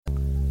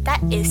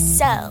That is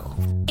so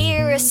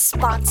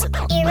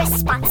irresponsible.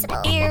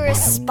 Irresponsible.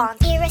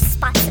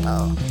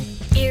 Irresponsible.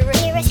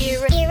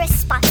 Irresponsible.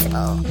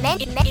 Irresponsible.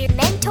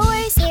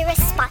 Mentors.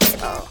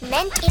 Irresponsible.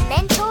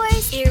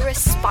 Mentors.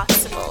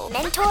 Irresponsible.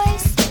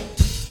 Mentors.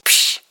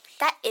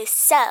 That is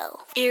so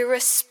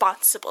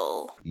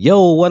irresponsible.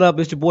 Yo, what up?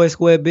 It's your boy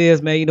Square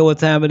Biz, man. You know what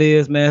time it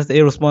is, man. It's the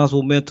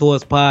Irresponsible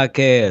Mentors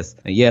Podcast.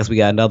 And yes, we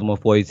got another one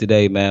for you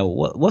today, man.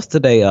 What's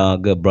today,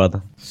 good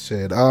brother?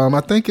 Shit,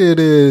 I think it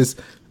is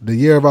the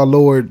year of our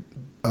Lord,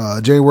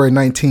 January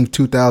 19th,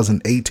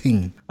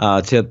 2018.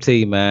 Chip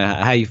T,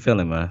 man. How you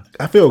feeling, man?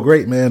 I feel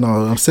great, man.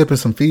 I'm sipping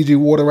some Fiji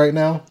water right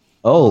now.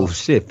 Oh,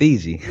 shit,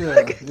 Fiji. Yeah,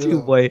 Look at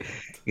you, boy.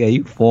 Yeah,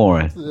 you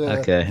foreign. Yeah.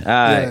 Okay. All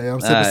right. Yeah,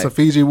 I'm sipping some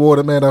Fiji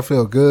water, man. I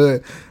feel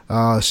good.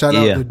 Shout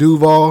out to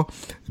Duval.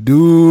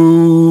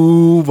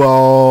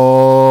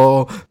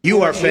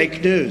 You are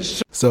fake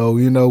news. So,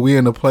 we in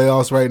the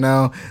playoffs right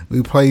now.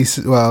 We play,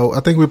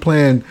 I think we're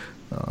playing,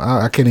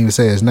 I can't even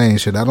say his name,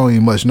 shit. I don't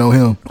even much know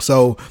him.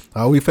 So,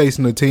 we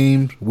facing a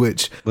team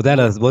which... Was that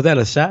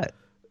a shot?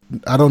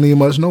 I don't even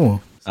much know him.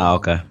 Oh,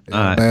 okay. All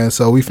right. Man,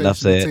 so we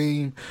facing the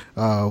team.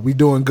 We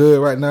doing good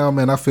right now,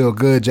 man. I feel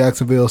good.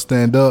 Jacksonville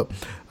stand up.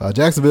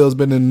 Jacksonville's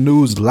been in the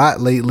news a lot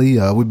lately.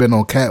 We've been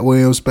on Cat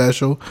Williams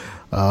special.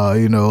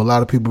 A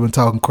lot of people been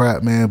talking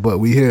crap, man, but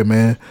we here,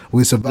 man.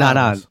 We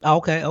survived. Nah.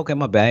 Okay,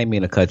 my bad. I ain't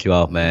mean to cut you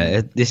off,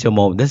 man. This your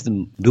moment. This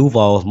is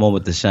Duval's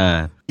moment to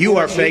shine. You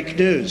are fake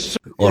news.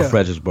 Or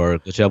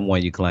Fredericksburg, whichever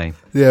one you claim.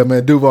 Yeah,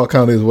 man. Duval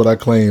County is what I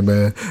claim,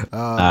 man.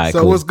 Right,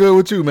 so cool. What's good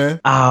with you,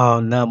 man? Oh,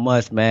 not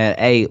much, man.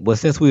 Hey, well,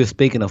 since we were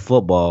speaking of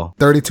football,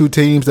 32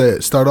 teams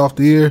that start off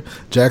the year.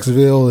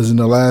 Jacksonville is in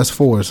the last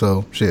 4,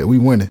 so shit, we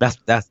winning. That's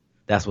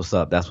what's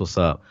up. That's what's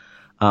up.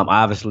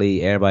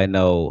 Obviously, everybody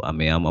know. I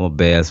mean, I'm a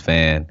Bears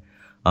fan.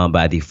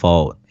 By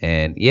default.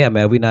 And yeah,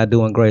 man, we're not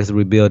doing great. It's a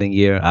rebuilding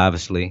year,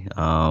 obviously.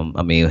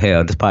 I mean,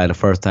 hell, this is probably the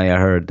first time I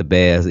heard the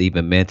Bears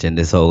even mentioned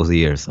this whole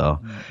year. So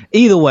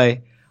either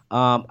way,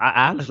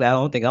 I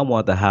don't think I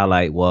want to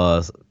highlight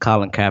was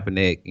Colin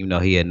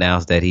Kaepernick. He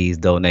announced that he's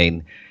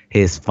donating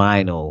his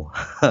final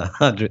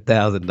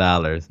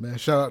 $100,000. Man,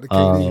 shout out to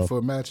KD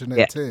for matching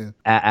that 10.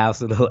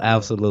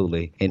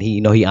 Absolutely. And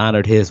he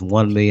honored his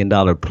 $1 million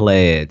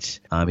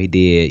pledge. He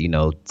did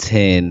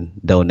 10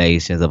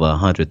 donations of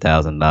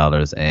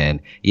 $100,000, and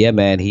yeah,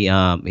 man, he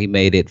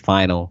made it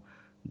final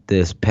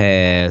this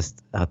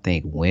past, I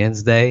think,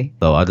 Wednesday.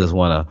 So I just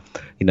want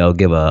to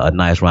give a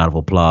nice round of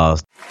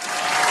applause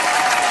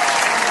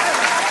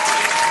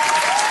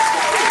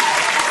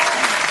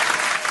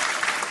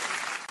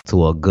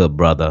to a good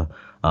brother,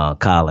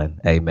 Colin.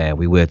 Hey, man,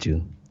 we with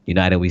you.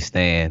 United we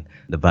stand,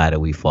 divided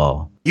we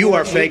fall. You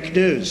are fake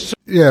news.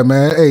 Yeah,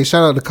 man. Hey,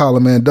 shout out to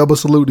Colin, man. Double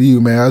salute to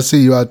you, man. I see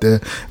you out there,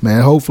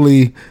 man.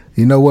 Hopefully,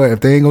 you know what?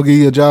 If they ain't gonna give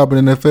you a job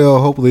in the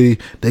NFL, hopefully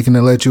they can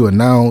let you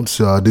announce,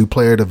 do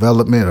player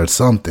development or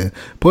something.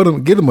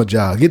 Get him a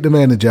job. Get the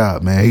man a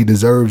job, man. He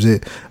deserves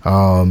it.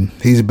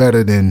 He's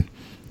better than,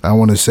 I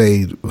want to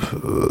say,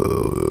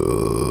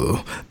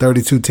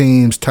 32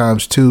 teams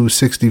times 2,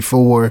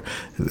 64.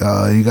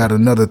 You got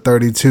another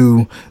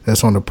 32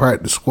 that's on the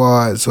practice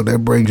squad, so that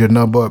brings your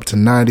number up to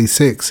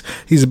 96.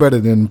 He's better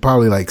than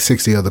probably like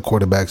 60 other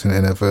quarterbacks in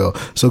the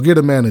NFL. So get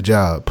a man a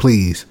job,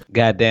 please.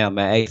 Goddamn,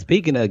 man. Hey,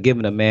 speaking of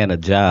giving a man a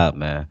job,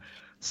 man.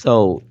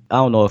 So I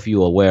don't know if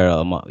you're aware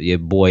of your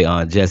boy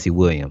Jesse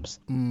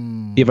Williams.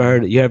 You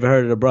ever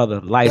heard of the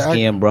brother, light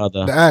skinned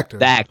brother, the actor?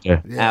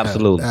 Yeah,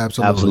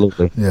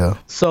 absolutely. Yeah.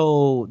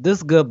 So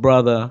this good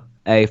brother.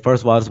 Hey,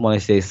 first of all, I just want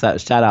to say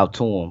shout out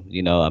to him.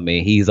 I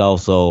mean, he's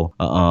also,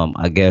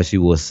 I guess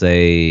you would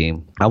say,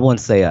 I wouldn't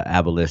say an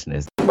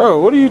abolitionist.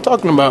 Bro, what are you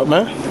talking about,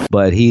 man?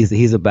 But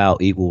he's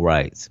about equal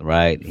rights,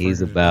 right?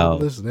 He's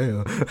about.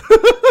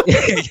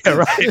 Yeah,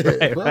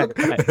 right.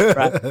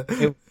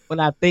 When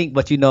I think,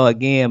 but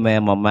again,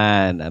 man, my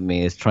mind, I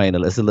mean, it's trained.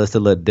 It's a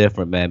little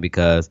different, man,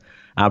 because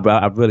I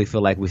really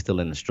feel like we're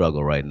still in the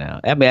struggle right now.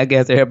 I mean, I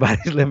guess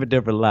everybody's living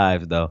different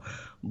lives, though.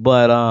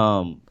 But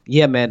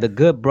yeah, man, the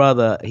good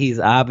brother, he's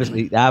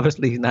obviously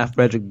he's not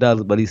Frederick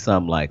Douglass, but he's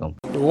something like him.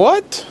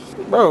 What?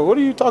 Bro, what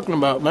are you talking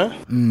about,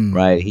 man?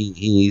 Right,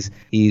 he's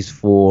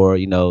for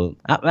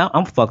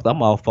I'm fucked.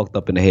 I'm all fucked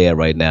up in the head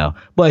right now.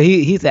 But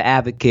he's an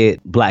advocate,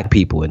 black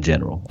people in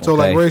general. So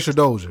like Rachel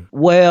Dozier.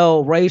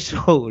 Well,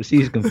 Rachel,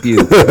 she's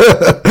confused.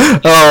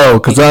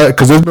 Because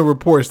there's been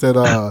reports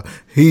that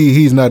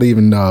he's not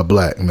even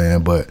black,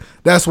 man. But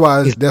that's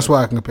why I can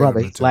compare him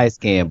to. He's light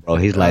skinned, bro.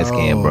 He's light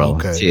skinned, bro.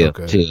 Okay,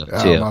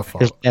 chill. My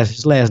fault.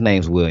 His last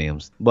name's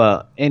Williams.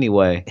 But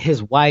anyway,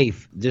 his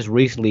wife just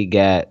recently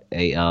got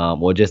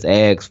just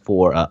asked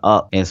for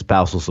up in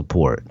spousal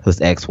support. His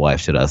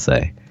ex-wife, should I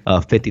say.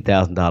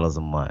 $50,000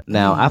 a month.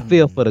 Now, I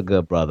feel for the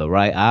good brother,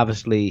 right?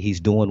 Obviously, he's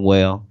doing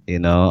well,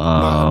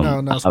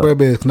 No, Square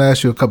Biz, can I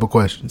ask you a couple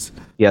questions?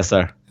 Yes,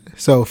 sir.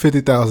 So,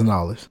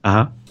 $50,000.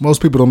 Uh-huh.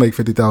 Most people don't make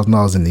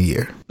 $50,000 in a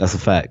year. That's a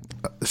fact.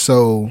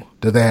 So,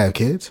 do they have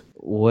kids?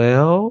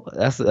 Well,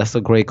 that's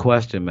a great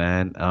question,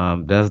 man.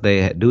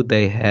 Do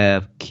they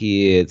have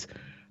kids?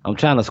 I'm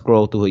trying to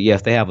scroll through it.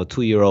 Yes, they have a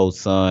 2-year-old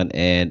son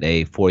and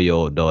a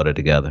 4-year-old daughter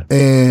together.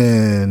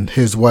 And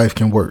his wife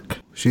can work.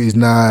 She's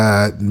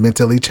not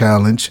mentally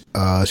challenged.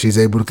 She's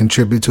able to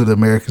contribute to the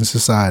American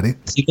society.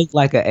 She looks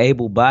like an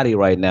able body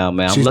right now,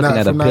 man. She's I'm looking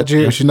not at from a picture.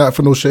 Nigeria. She's not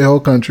from no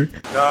shithole country.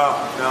 No,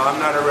 I'm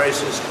not a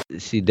racist.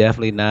 She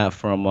definitely not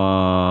from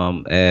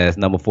as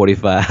number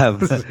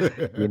 45,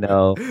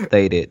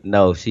 stated.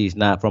 No, she's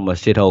not from a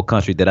shithole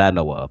country that I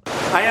know of.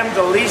 I am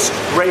the least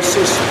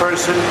racist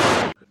person.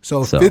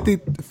 So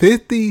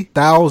 $50,000.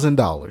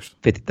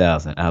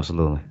 $50,000,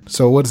 absolutely.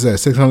 So what is that?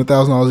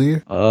 $600,000 a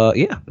year?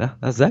 Yeah,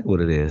 that's exactly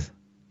what it is.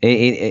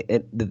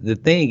 And the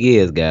thing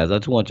is, guys, I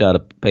just want y'all to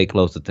pay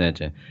close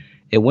attention.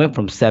 It went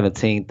from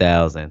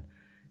 17,000,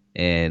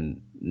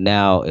 and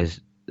now it's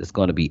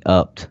going to be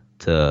upped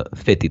to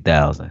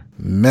 50,000.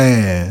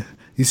 Man,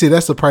 you see,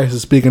 that's the price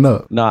of speaking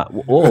up. Nah,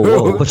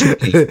 whoa, what you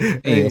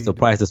mean? Hey, it's the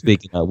price of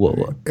speaking up.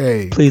 What?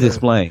 Hey, please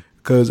explain.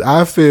 Because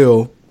I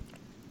feel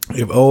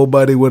if old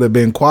buddy would have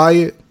been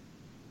quiet,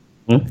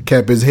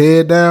 kept his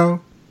head down,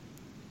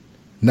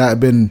 not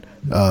been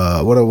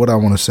what I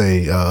want to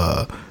say,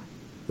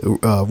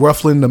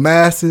 ruffling the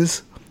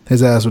masses,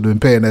 his ass would have been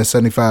paying that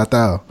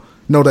 $75,000.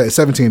 No, that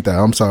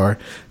 $17,000. I'm sorry,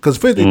 because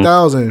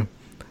 $50,000.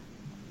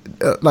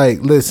 Like,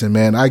 listen,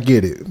 man, I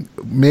get it.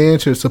 Men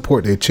should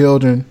support their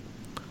children.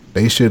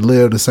 They should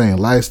live the same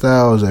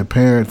lifestyle as their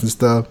parents and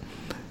stuff,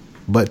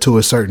 but to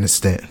a certain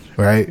extent,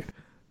 right?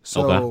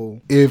 So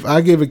if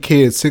I give a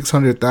kid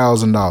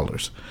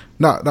 $600,000,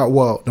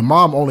 the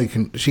mom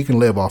she can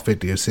live off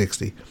 50 or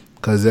 60,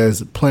 because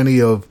there's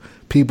plenty of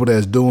people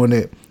that's doing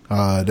it.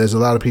 There's a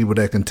lot of people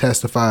that can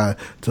testify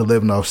to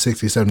living off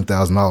 $60,000,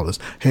 $70,000.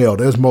 Hell,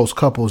 there's most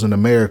couples in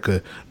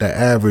America that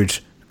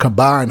average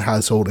combined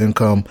household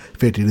income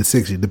 50 to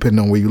 60, depending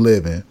on where you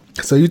live in.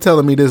 So you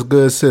telling me this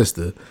good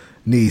sister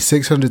needs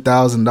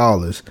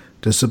 $600,000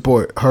 to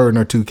support her and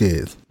her 2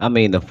 kids? I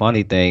mean, the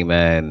funny thing,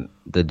 man,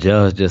 the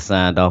judge just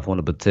signed off on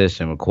a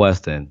petition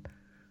requesting,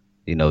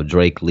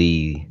 Drake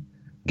Lee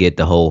get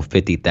the whole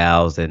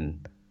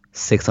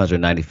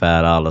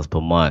 $50,695 per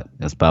month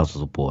in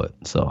spousal support.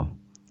 So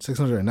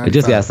 $695. It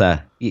just got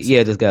signed.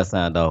 Yeah, it just got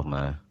signed off,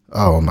 man.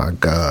 Oh my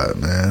God,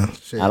 man!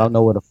 Shit. I don't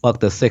know where the fuck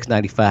the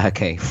 $695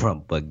 came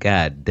from, but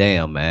god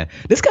damn, man,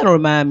 this kind of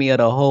remind me of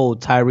the whole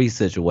Tyrese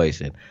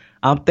situation.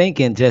 I'm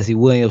thinking Jesse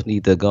Williams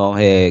need to go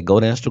ahead, go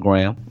to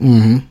Instagram,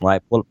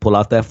 right? Pull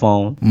out that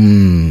phone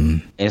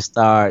and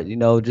start,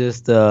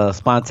 just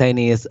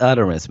spontaneous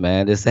utterance,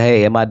 man. Just say,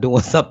 hey, am I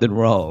doing something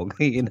wrong?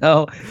 He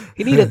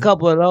need a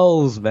couple of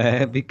those,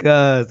 man,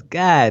 because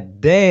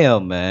god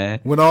damn, man.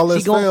 When all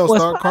this fails,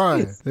 start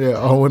crying.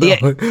 Yeah,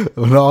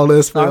 when all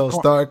this fails,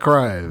 start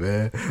crying,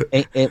 man.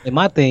 And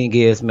my thing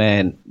is,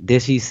 man,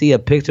 did she see a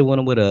picture with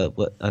him with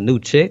a new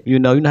chick? You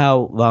know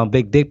how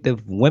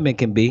vindictive women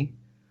can be.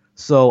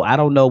 So I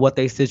don't know what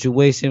their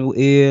situation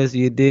is.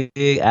 You dig?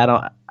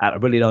 I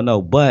really don't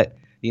know. But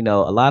a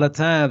lot of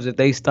times if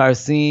they start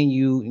seeing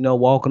you,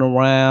 walking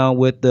around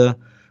with the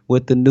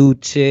new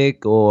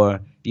chick,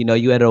 or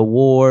you at an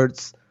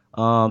awards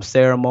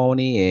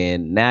ceremony,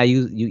 and now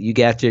you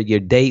got your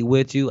date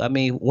with you. I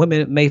mean,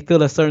 women may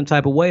feel a certain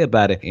type of way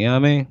about it. You know what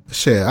I mean?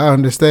 Shit, I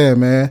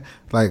understand, man.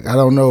 Like, I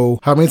don't know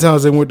how many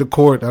times they went to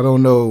court. I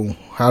don't know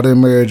how their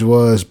marriage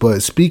was.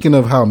 But speaking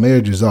of how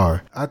marriages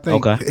are, I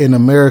think in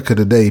America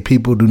today,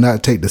 people do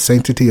not take the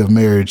sanctity of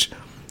marriage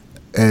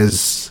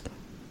as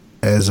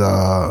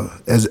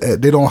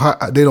they don't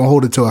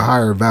hold it to a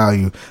higher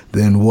value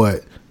than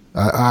what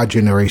our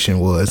generation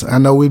was. I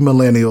know we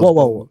millennials.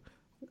 Whoa.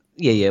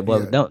 Yeah,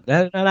 but not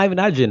even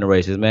our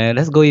generations, man.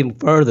 Let's go even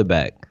further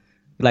back.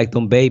 Like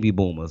them baby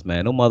boomers,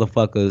 man. Them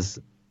motherfuckers,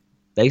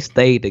 they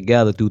stayed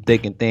together through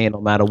thick and thin,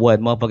 no matter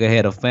what. Motherfucker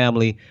had a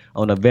family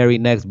on the very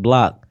next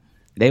block.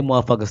 They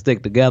motherfuckers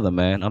stick together,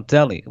 man. I'm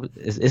telling you,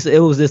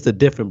 it was just a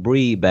different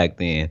breed back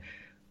then.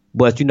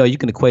 But you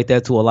can equate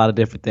that to a lot of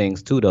different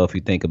things too, though, if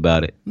you think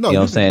about it. No, you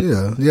know what I'm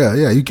saying?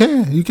 Yeah. You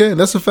can.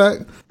 That's a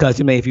fact. Because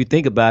if you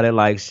think about it,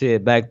 like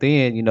shit, back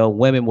then,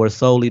 women were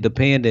solely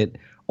dependent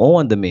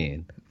on the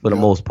men. For the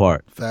most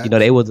part, facts.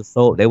 They were the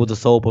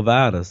sole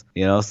providers.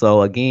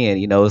 So again,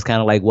 it's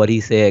kind of like what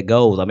he said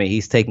goes. I mean,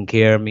 he's taking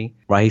care of me,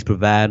 right? He's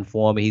providing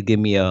for me. He's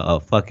giving me a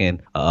fucking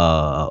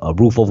a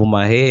roof over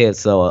my head.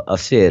 So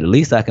shit, at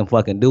least I can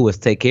fucking do is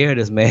take care of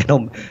this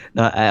man.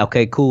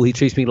 Okay, cool. He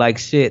treats me like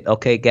shit.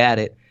 Okay, got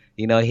it.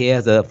 He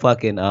has a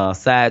fucking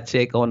side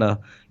chick on a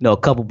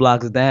couple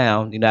blocks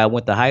down. I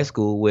went to high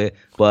school with,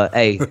 but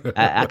hey,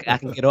 I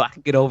can get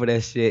over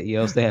that shit. You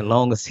know what I'm saying? As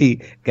long as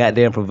he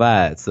goddamn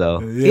provides.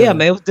 So yeah,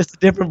 man, it was just a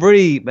different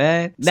breed,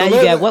 man. Now so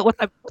you got what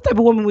type of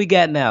woman we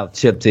got now,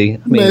 Chip T?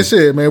 Man,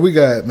 shit, man, we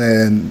got,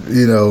 man.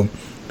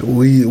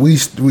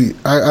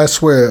 I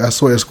swear,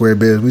 Square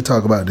Biz, we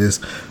talk about this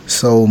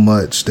so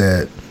much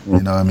that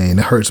it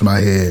hurts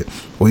my head.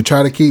 We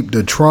try to keep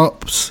the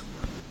Trumps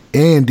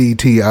and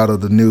DT out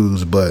of the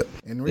news, but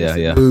in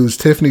recent news,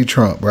 Tiffany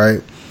Trump, right?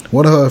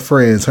 One of her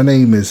friends, her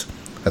name is,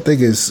 I think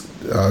it's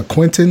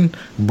Quentin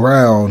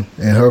Brown,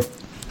 and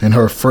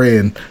her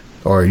friend,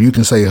 or you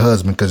can say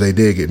husband, because they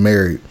did get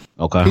married.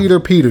 Okay. Peter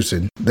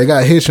Peterson. They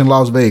got hitched in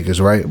Las Vegas,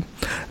 right?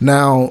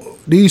 Now,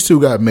 these two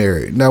got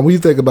married. Now, when you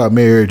think about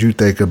marriage, you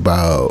think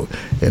about,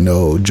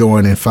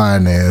 joining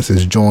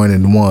finances,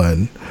 joining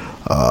one,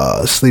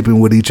 sleeping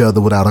with each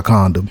other without a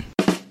condom.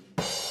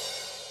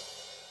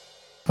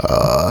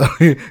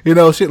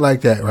 Shit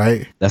like that,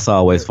 right? That's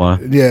always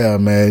fun. Yeah,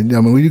 man.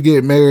 I mean, when you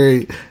get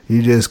married,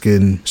 you just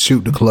can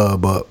shoot the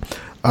club up.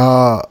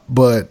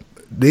 But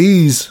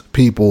these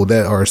people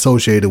that are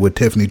associated with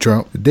Tiffany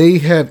Trump, they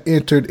have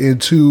entered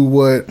into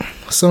what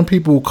some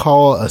people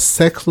call a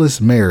sexless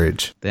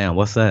marriage. Damn,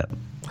 what's that?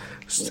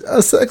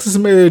 A sexless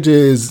marriage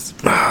is,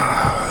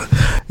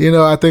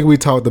 I think we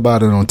talked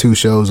about it on 2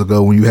 shows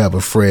ago. When you have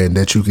a friend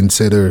that you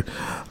consider,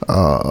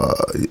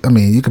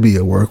 you could be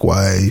a work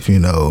wife, Okay,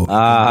 Yeah.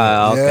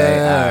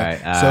 all right.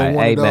 So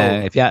hey,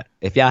 man, if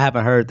y'all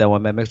haven't heard that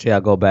one, man, make sure y'all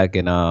go back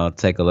and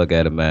take a look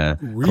at it, man.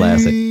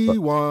 Classic.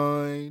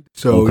 Rewind.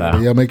 So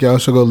Okay. make y'all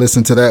should go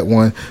listen to that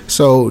one.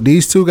 So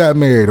these two got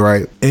married,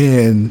 right?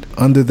 And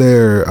under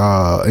their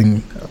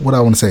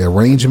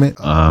arrangement,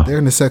 they're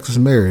in a sexless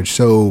marriage.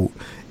 So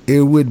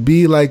it would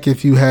be like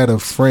if you had a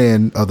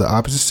friend of the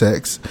opposite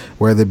sex,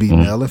 whether it be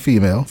male and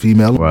female,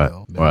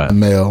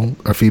 male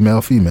or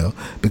female,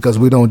 because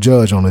we don't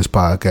judge on this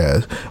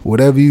podcast.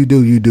 Whatever you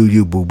do, you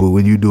boo boo,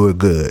 and you do it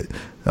good.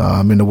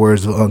 In the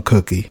words of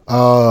Uncookie.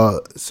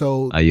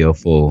 So Are you a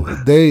fool?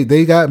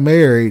 they got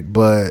married,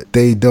 but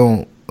they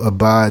don't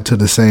abide to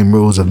the same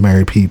rules of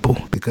married people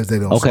because they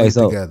don't sleep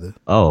together.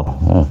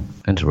 Oh,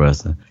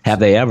 interesting. Have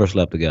they ever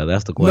slept together?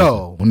 That's the question.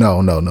 No.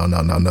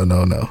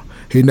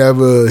 He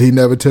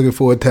never took it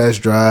for a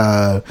test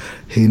drive.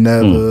 He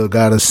never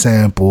got a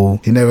sample.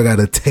 He never got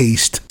a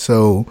taste.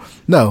 So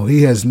no,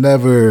 he has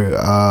never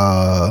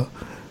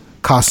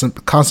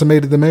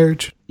consummated the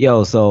marriage.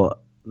 Yo, so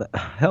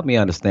help me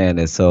understand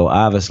this. So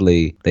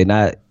obviously they're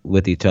not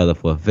with each other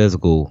for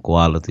physical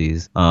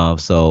qualities.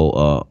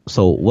 So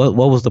what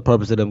was the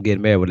purpose of them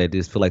getting married when they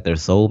just feel like they're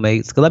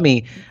soulmates? Because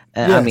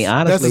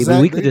honestly,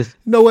 we could just.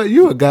 You know what?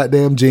 You a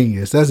goddamn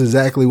genius. That's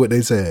exactly what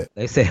they said.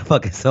 They say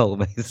fucking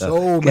soulmates.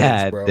 Soulmates,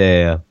 God bro.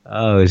 damn.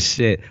 Oh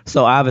shit.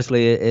 So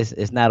obviously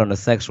it's not on a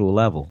sexual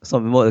level.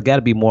 So it got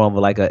to be more of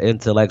like an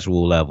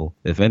intellectual level,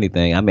 if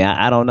anything. I mean,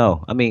 I don't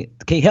know. I mean,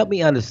 can you help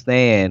me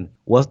understand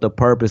what's the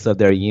purpose of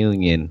their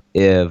union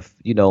if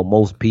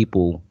most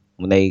people,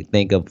 when they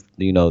think of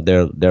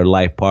their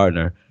life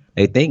partner,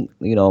 they think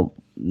 9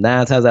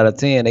 times out of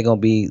 10 they're gonna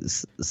be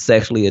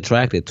sexually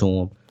attracted to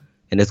them,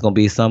 and it's gonna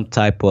be some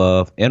type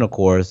of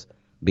intercourse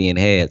being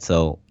had.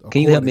 So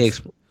can you help me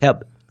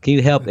help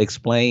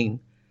explain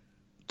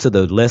to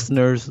the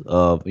listeners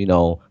of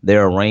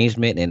their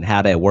arrangement and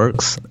how that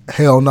works?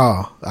 Hell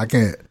no, I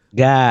can't.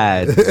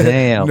 God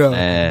damn, No,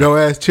 man. don't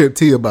ask Chip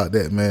T about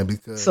that, man.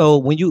 Because So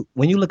when you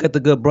look at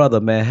the good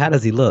brother, man, how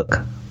does he look?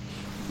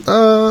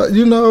 I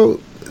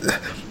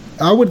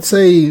would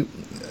say,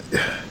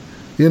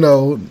 he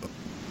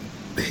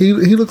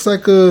looks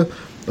like a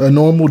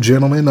normal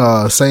gentleman,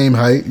 same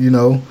height,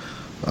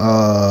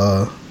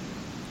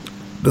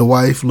 the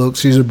wife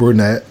she's a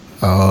brunette.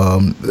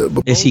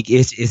 Is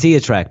he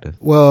attractive?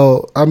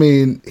 Well, I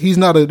mean, he's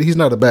not a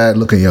bad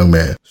looking young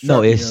man.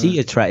 No, is she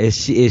attractive?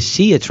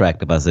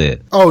 I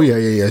said. Oh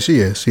yeah, she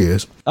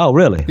is. Oh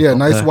really? Yeah, Okay.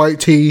 nice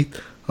white teeth.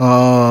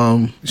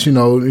 Nice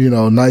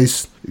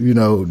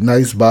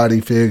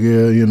body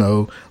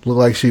figure. Look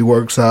like she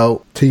works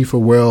out. Teeth are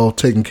well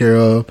taken care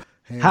of.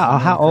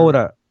 How old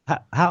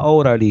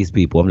are these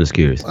people? I'm just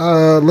curious.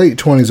 Late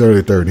 20s,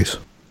 early 30s.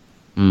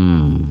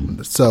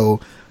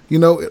 So,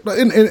 in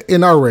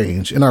our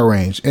range,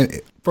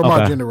 and from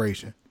our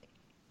generation.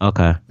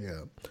 Okay.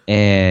 Yeah.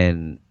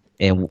 And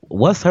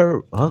what's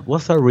her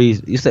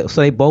reason? You said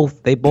so they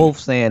both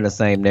saying the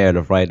same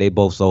narrative, right? They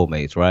both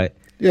soulmates, right?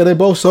 Yeah, they're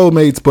both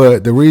soulmates,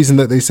 but the reason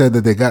that they said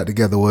that they got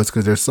together was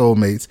because they're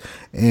soulmates,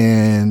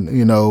 and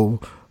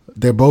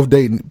they're both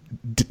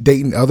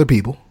dating other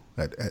people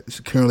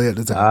currently at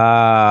the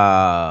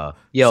time.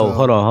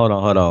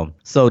 Hold on.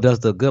 So does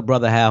the good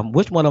brother have?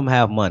 Which one of them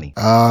have money?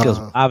 Because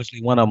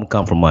obviously one of them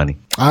come from money.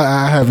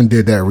 I haven't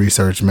did that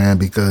research, man,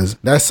 because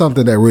that's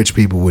something that rich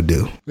people would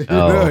do.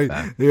 Okay.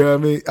 You know what I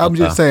mean? I'm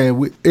just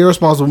saying,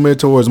 irresponsible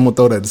mentors. I'm gonna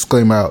throw that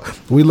disclaimer out.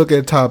 We look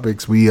at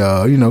topics. We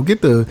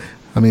get the.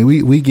 I mean,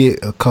 we get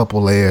a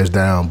couple layers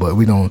down, but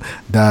we don't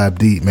dive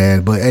deep,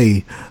 man. But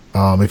hey,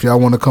 if y'all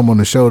want to come on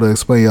the show to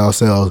explain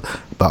yourselves,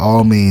 by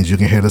all means, you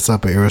can hit us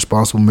up at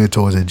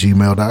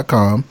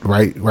irresponsiblementors@gmail.com.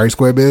 Right,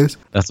 Squarebiz?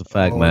 That's a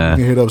fact, man.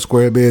 You can hit up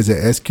Squarebiz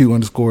at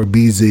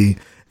SQ_BZ.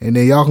 And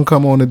then y'all can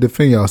come on and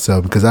defend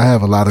yourself, because I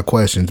have a lot of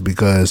questions,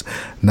 because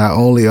not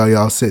only are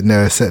y'all sitting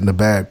there setting a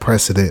bad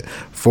precedent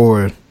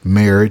for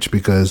marriage,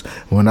 because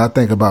when I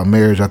think about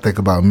marriage, I think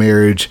about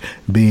marriage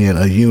being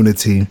a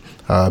unity,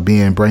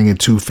 bringing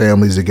two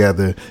families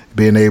together,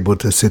 being able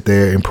to sit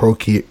there and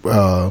procreate,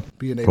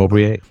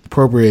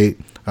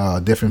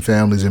 different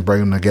families and bring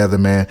them together,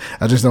 man.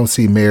 I just don't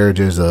see marriage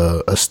as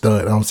a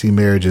stunt. I don't see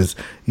marriage as,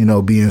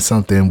 being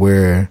something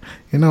where,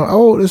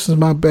 oh, this is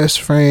my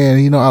best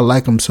friend. I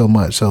like him so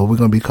much, so we're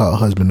going to be called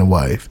husband and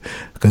wife,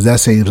 because that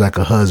seems like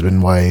a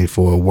husband wife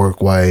or a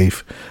work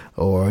wife,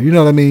 or, you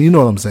know what I mean? You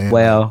know what I'm saying?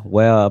 Well,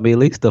 at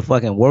least the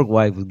fucking work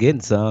wife was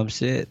getting some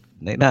shit.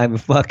 They not even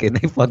fucking.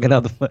 They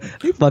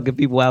fucking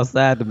people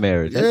outside the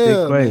marriage. That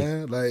shit crazy.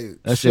 Man.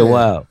 Like, that shit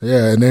wild.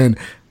 Yeah, and then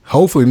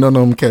hopefully none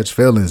of them catch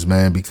feelings,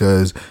 man,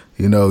 because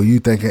you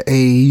thinking,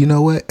 hey, you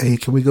know what? Hey,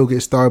 can we go get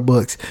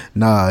Starbucks?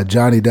 Nah,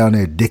 Johnny down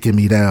there dicking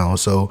me down,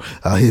 so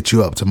I'll hit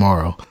you up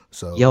tomorrow.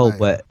 So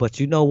but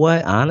you know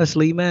what?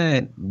 Honestly,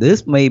 man,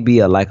 this may be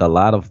a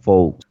lot of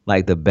folks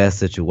like the best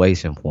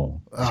situation for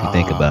them. If you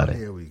think about it.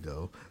 Here we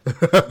go.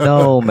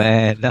 No,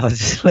 man. No,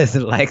 just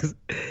listen.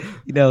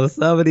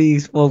 Some of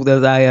these folks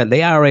that's out here,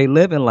 they already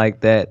living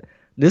like that.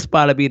 This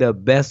probably be the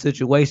best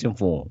situation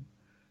for them,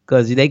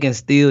 because they can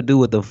still do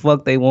what the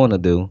fuck they want to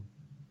do,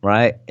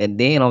 right? And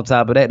then on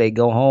top of that, they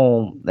go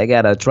home. They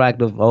got an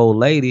attractive old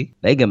lady.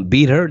 They can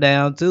beat her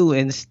down too,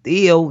 and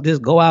still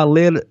just go out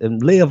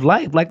and live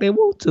life like they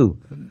want to.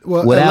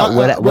 Well, without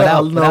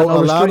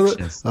no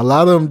restrictions. A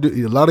lot of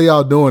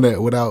y'all doing that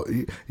without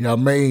y'all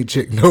main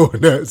chick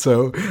knowing that.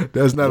 So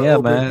that's not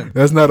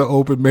that's not an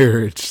open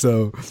marriage.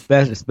 So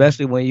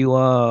especially when you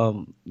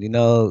I'm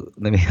not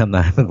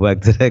going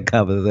back to that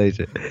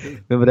conversation.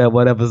 Remember that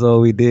one episode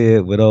we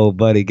did with old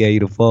buddy gave you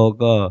the phone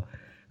call?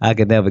 I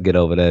could never get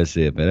over that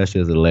shit, man. That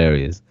shit's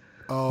hilarious.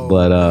 Oh,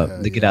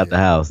 but to get out the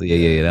house,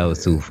 that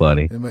was too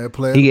funny.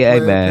 Yeah,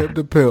 man, Pimp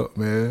the Pimp,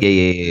 man.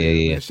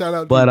 Yeah. Man, shout out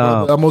to you, brother.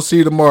 I'm gonna see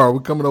you tomorrow.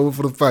 We're coming over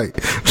for the fight.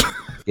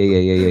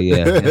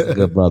 Yeah. That's a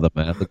good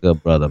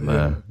brother,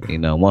 man.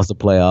 Once a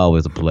player,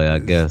 always a player, I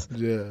guess.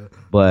 Yeah.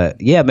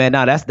 But yeah, man,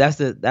 that's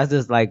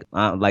just like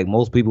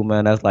most people,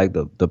 man. That's like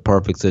the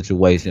perfect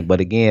situation. But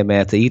again,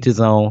 man, to each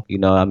his own.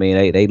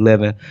 They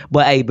living.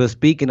 But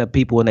speaking of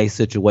people in their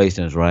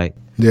situations, right?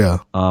 Yeah.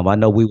 I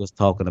know we was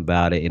talking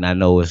about it, and I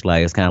know it's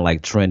kind of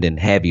like trending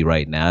heavy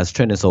right now. It's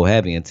trending so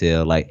heavy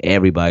until like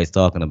everybody's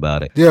talking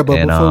about it. Yeah,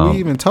 but before we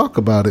even talk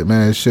about it,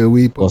 man, should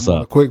we put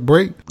a quick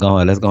break? Go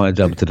ahead. Let's go ahead and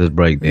jump into this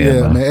break, then.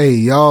 Yeah, man. Hey,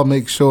 y'all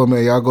make sure,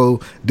 man, y'all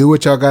go do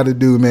what y'all got to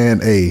do,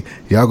 man. Hey,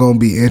 y'all gonna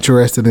be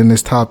interested in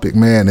this topic,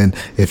 man. And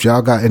if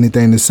y'all got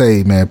anything to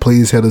say, man,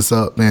 please hit us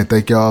up, man.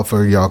 Thank y'all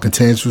for y'all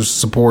continuous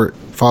support,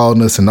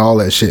 following us, and all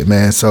that shit,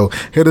 man. So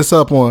hit us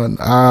up on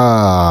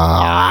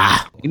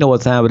You know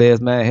what time it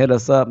is, man. Hit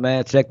us up,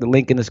 man. Check the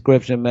link in the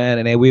description, man.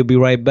 And then we'll be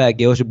right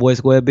back. Yo, it's your boy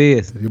Square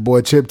Biz. Your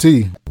boy Chip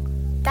T.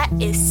 That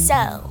is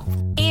so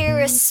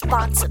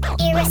irresponsible.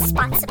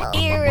 Irresponsible.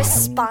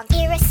 Irresponsible.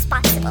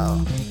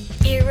 Irresponsible.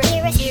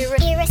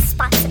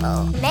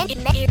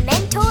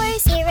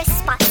 Mentors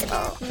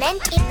irresponsible.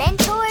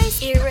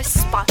 Mentors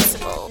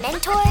irresponsible.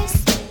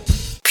 Mentors.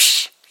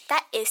 Psh,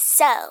 that is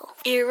so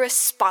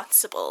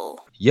irresponsible.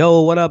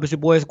 Yo, what up? It's your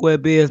boy Square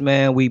Biz,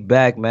 man. We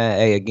back, man.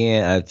 Hey,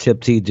 again,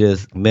 Chip T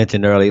just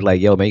mentioned earlier,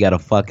 like, yo, man, you got a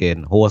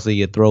fucking horse in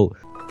your throat.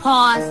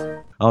 Pause.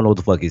 I don't know what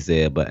the fuck he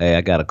said, but hey,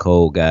 I got a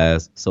cold,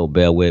 guys. So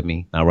bear with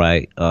me, all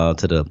right? To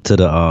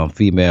the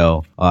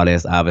female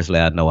audience, obviously,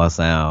 I know I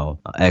sound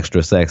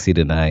extra sexy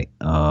tonight.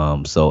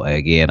 So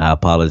again, I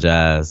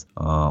apologize.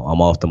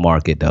 I'm off the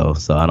market though,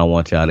 so I don't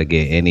want y'all to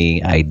get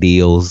any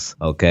ideals,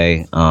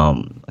 okay?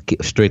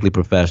 Strictly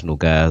professional,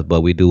 guys,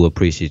 but we do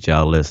appreciate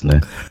y'all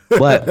listening.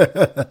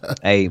 But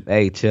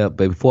hey, Chip,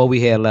 but before we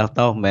had left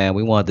off, man,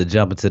 we wanted to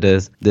jump into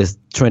this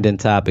trending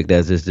topic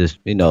that's just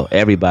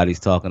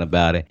everybody's talking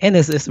about it, and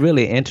it's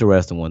really an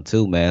interesting one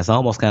too, man. It's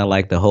almost kind of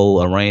like the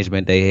whole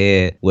arrangement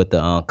they had with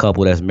the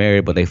couple that's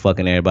married, but they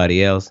fucking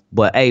everybody else.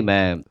 But hey,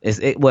 man,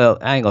 well,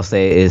 I ain't gonna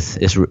say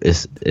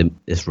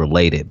it's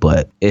related,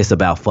 but it's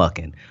about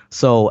fucking.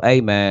 So,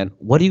 hey, man,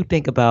 what do you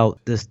think about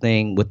this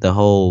thing with the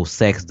whole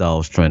sex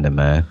dolls trending,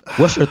 man?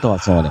 What's your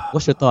thoughts on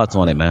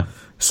it? Man?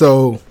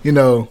 So,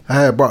 I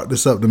had brought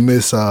this up to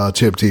Miss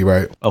Chip T,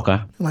 right? Okay.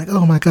 I'm like,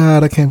 oh my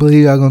God, I can't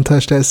believe y'all gonna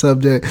touch that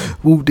subject.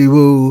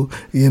 Whoop-de-woo.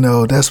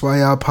 That's why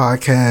y'all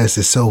podcast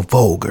is so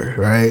vulgar,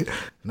 right?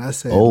 And I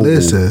said,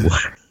 listen.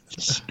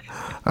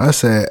 I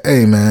said,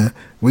 hey, man,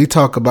 we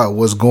talk about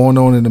what's going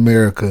on in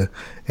America,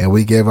 and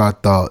we give our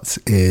thoughts,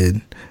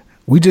 and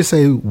we just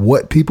say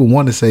what people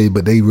want to say,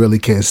 but they really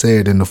can't say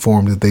it in the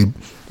form that they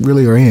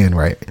really are in,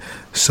 right?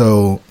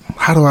 So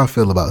how do I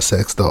feel about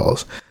sex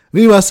dolls?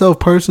 Me, myself,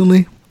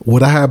 personally,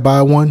 would I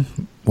buy one?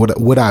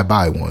 Would I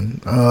buy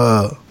one?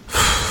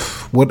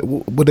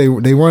 What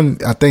they run,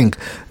 I think,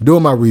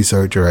 doing my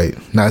research, right?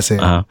 Not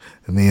saying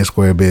me and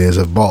Square Biz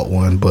have bought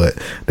one, but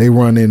they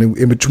run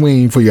in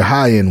between for your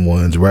high-end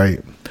ones,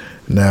 right?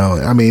 Now,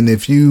 I mean,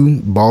 if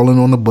you balling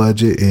on a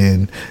budget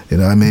and, you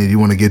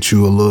want to get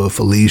you a little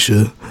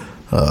Felicia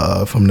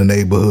from the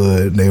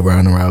neighborhood, they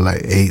run around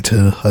like $8 to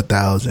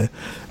 $1,000.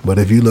 But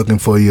if you're looking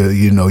for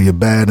your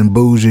bad and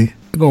bougie,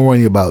 it's gonna run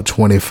you about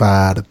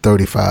 $25,000 to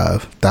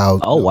 $35,000.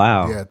 Oh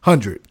wow! Yeah,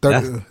 100.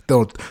 30,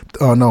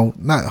 no,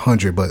 not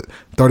 100, but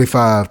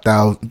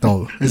 $35,000.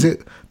 No, is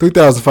it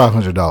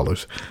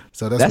 $3,500?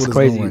 So that's That's what it's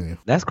crazy. gonna run you.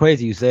 That's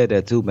crazy. You said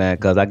that too, man.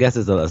 Because I guess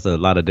it's a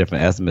lot of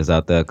different estimates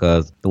out there.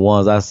 Because the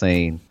ones I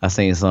seen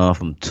some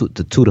from 2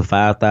 to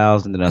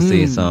 5,000, and I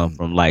seen some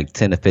from like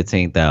 10 to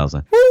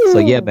 15,000. So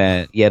yeah,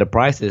 man. Yeah, the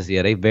prices,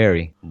 they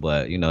vary,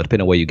 but depending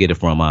on where you get it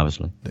from,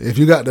 obviously. If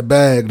you got the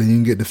bag, then you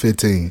can get the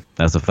 15.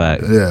 That's a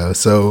fact. Yeah.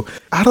 So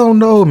I don't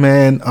know,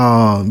 man.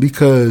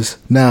 Because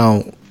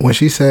now when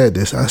she said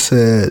this, I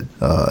said,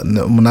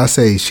 when I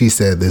say she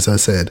said this, I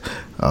said,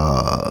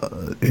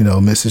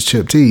 Mrs.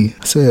 Chip T,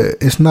 I said,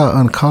 it's not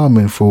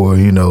uncommon for,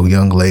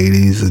 young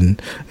ladies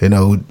and,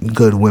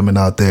 good women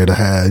out there to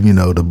have,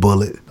 the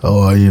bullet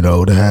or,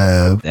 to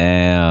have.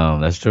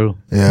 Damn, that's true.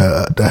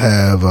 Yeah. To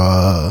have,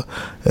 a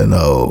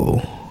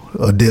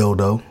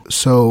dildo.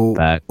 So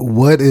Fact.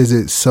 What is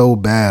it so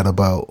bad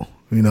about,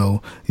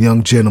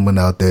 young gentlemen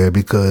out there?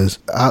 Because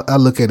I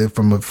look at it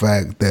from a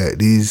fact that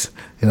these,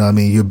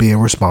 you're being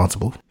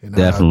responsible.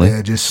 Definitely. Out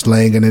there just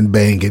slanging and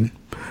banging.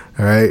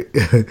 All right.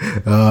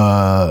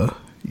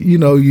 You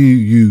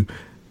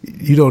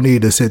don't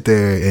need to sit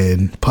there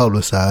and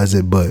publicize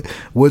it, but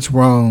what's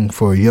wrong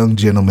for young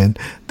gentlemen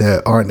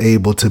that aren't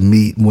able to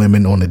meet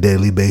women on a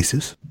daily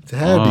basis to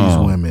have these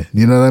women?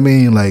 You know what I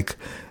mean? Like,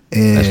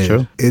 and that's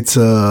true. It's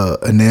a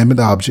inanimate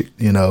object,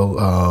 they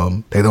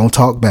don't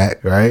talk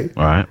back, right?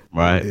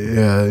 Right.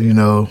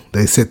 Yeah,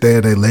 they sit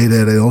there, they lay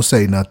there, they don't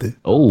say nothing.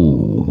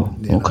 Oh,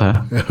 okay.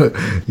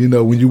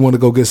 When you want to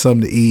go get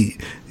something to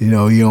eat, you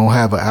don't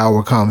have an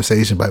hour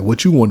conversation about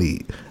what you want to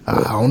eat.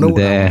 I don't know.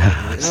 Damn.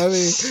 I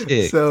mean,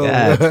 shit. so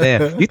God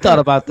damn. You thought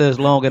about this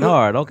long and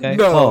hard. Okay.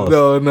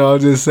 No. I'm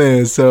just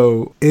saying.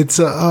 So it's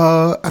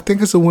I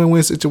think it's a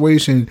win-win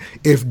situation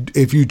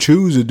if you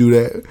choose to do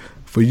that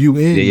for you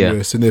and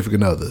your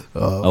significant other,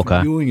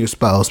 for you and your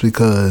spouse,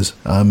 because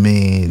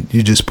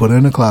you just put it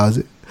in the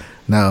closet.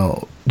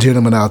 Now,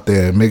 gentlemen out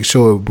there, make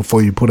sure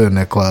before you put it in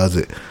that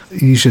closet,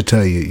 you should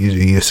tell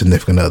your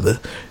significant other,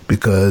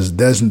 because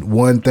there's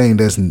one thing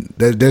there's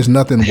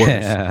nothing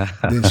worse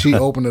than she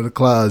opening the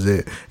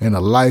closet and a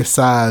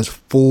life-size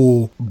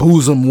full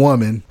bosom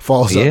woman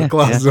falls out the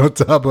closet on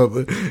top of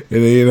it,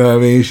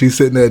 and she's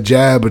sitting there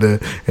jabbing her,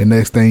 and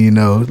next thing you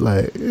know,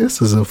 like,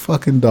 this is a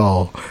fucking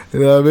doll. You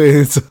know what I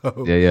mean? So,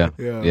 yeah.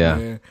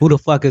 Man. Who the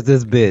fuck is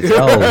this bitch?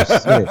 Oh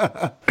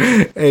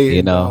shit.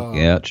 Hey,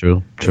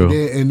 true.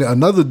 And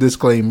another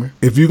disclaimer: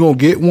 if you're gonna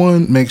get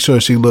one, make sure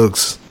she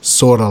looks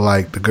sort of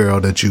like the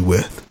girl that you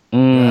with,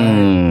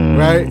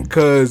 right?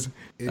 Because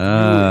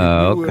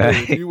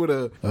if you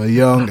were a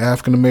young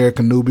African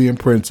American Nubian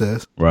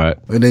princess, right,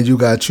 and then you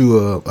got you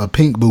a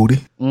pink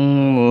booty,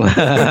 or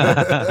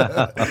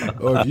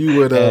if you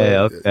were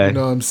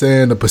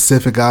a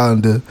Pacific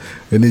Islander,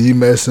 and then you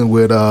messing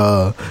with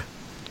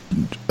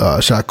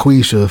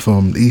Shaquisha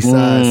from East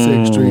Side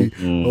 6th Street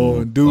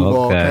on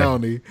Duval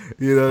County.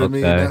 You know what I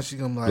mean? Now she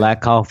gonna like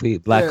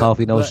black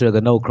coffee, no sugar,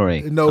 no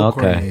cream. No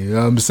cream. You know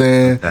what I'm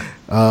saying?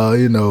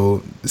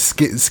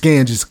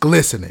 Skin just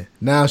glistening.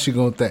 Now she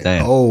gonna think,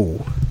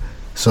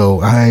 so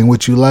I ain't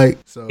what you like.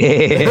 So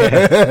you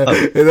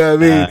know what I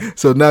mean?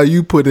 So now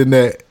you put in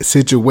that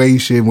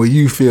situation where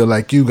you feel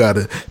like you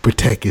gotta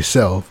protect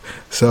yourself.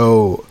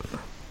 So,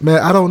 man,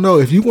 I don't know.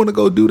 If you want to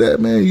go do that,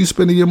 man, you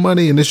spending your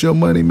money and it's your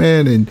money,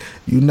 man, and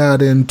you're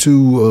not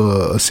into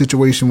a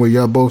situation where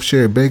y'all both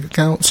share bank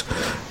accounts.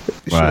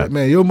 Right. Shit,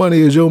 man, your money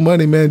is your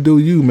money, man. Do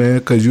you, man?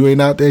 Because you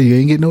ain't out there. You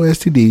ain't getting no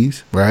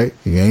STDs, right?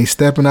 You ain't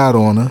stepping out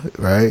on her,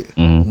 right?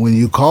 Mm-hmm. When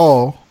you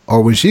call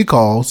or when she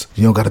calls,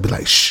 you don't got to be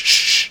like,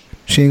 shh.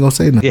 She ain't gonna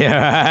say nothing.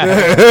 Yeah.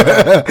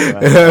 Right. You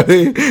know what I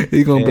mean?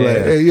 He gonna be like,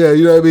 hey,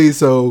 you know what I mean?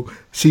 So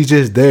she's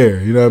just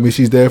there. You know what I mean?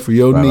 She's there for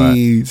your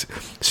needs.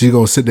 She's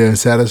gonna sit there and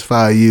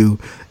satisfy you,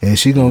 and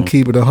she gonna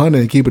keep it 100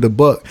 and keep it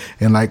 $100.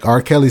 And like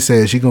R. Kelly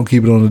said, she gonna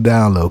keep it on the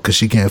down low because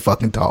she can't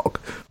fucking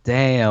talk.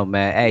 Damn,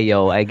 man. Hey,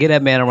 give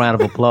that man a round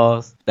of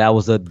applause. That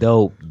was a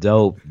dope.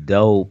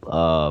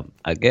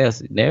 I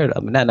guess narrative. I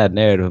mean, not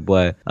narrative,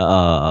 but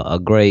a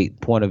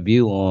great point of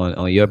view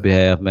on your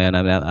behalf, man.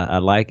 I mean, I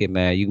like it,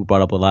 man. You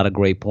brought up a lot of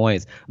great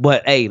points.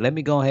 But hey, let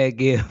me go ahead and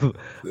give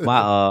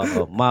my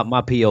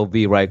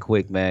POV right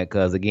quick, man.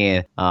 Because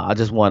again, I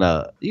just want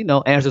to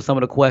answer some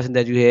of the questions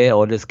that you had,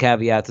 or just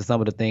caveat to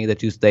some of the things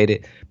that you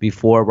stated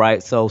before,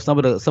 right? So some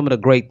of the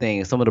great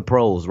things, some of the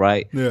pros,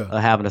 right? Yeah.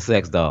 Having a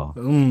sex doll.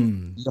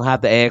 You don't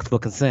have to ask for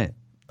consent.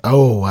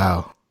 Oh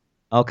wow.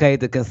 Okay,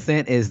 the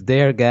consent is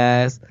there,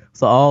 guys.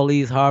 So all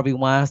these Harvey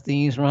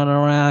Weinsteins running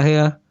around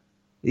here,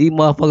 these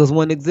motherfuckers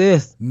wouldn't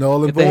exist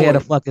Null and if void. they had a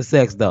fucking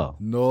sex doll.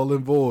 Null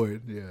and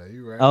void. Yeah,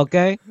 you're right.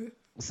 Okay?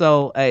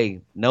 So, hey,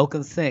 no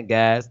consent,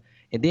 guys.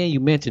 And then you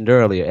mentioned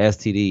earlier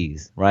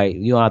STDs, right?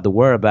 You don't have to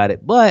worry about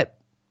it. But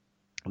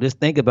just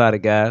think about it,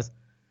 guys.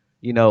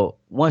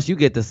 Once you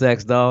get the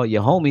sex doll,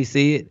 your homies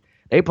see it,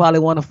 they probably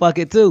want to fuck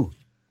it too.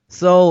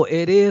 So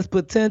it is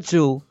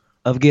potential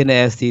of getting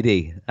an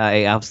STD.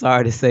 I'm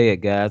sorry to say it,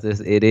 guys.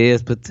 It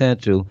is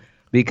potential,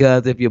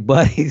 because if your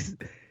buddies,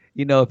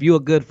 if you're a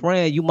good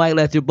friend, you might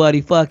let your buddy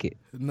fuck it.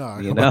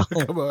 No,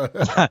 come on.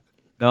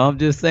 No, I'm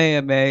just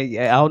saying, man.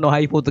 I don't know how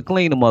you supposed to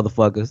clean the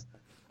motherfuckers,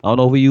 I don't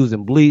know if we're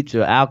using bleach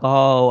or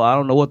alcohol. I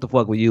don't know what the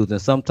fuck we're using.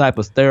 Some type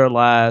of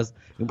sterilized.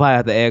 You probably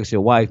have to ask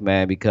your wife,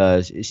 man,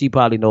 because she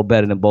probably know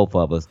better than both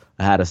of us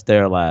how to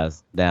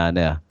sterilize down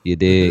there. You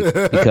dig?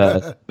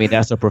 Because I mean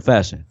that's a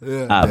profession.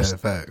 Yeah,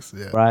 facts.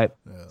 Yeah. Right.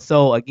 Yeah.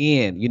 So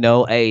again,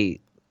 the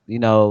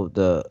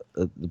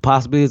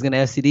possibilities in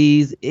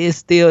STDs is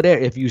still there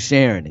if you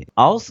sharing it.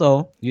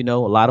 Also, a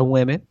lot of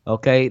women,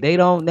 okay, they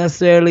don't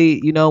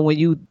necessarily,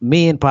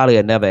 men probably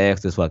have never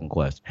asked this fucking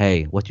question.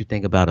 Hey, what you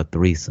think about a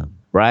threesome?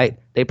 Right?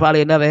 They probably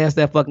have never asked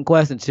that fucking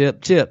question,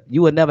 Chip. Chip,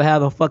 you would never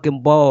have the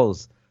fucking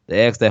balls to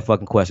ask that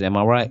fucking question. Am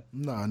I right?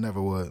 No, I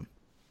never would.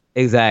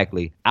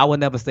 Exactly. I would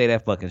never say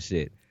that fucking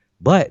shit.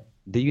 But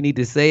do you need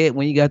to say it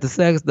when you got the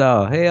sex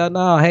doll? Hell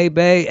no. Hey,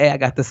 babe. Hey, I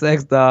got the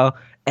sex doll.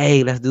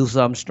 Hey, let's do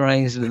something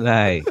strange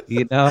tonight.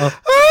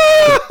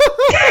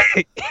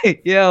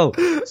 Yo,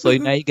 so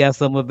now you got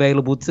something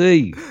available to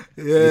you.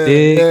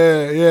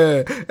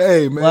 Yeah.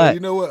 Hey, man, what?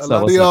 You know what? A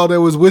lot of y'all that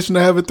was wishing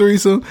to have a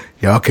threesome,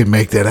 y'all can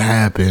make that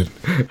happen.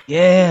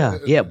 Yeah,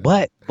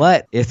 but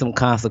there's some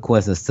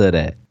consequences to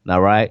that.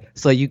 All right,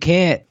 so you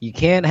can't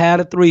have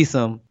a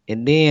threesome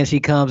and then she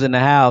comes in the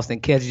house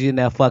and catches you in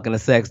there fucking a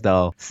sex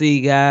doll.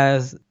 See,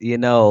 guys,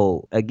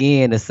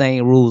 again, the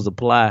same rules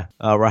apply.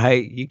 All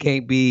right, you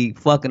can't be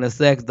fucking a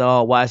sex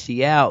doll while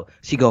she out.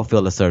 She gonna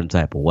feel a certain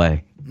type of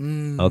way.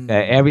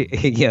 Okay,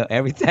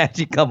 every time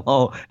she come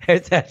home,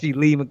 every time she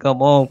leave and come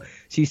home,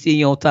 she see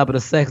you on top of the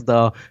sex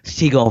doll,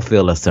 she gonna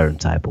feel a certain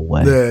type of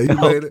way. Yeah,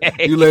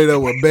 you laid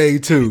up with Bae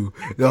too.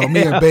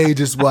 Me and Bae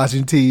just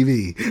watching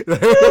TV.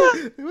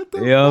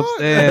 What I'm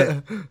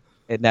saying?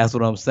 And that's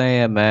what I'm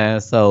saying,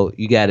 man. So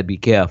you got to be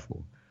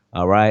careful.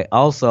 All right.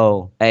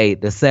 Also, hey,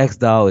 the sex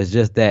doll is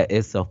just that.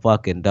 It's a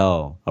fucking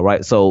doll. All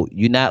right. So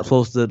you're not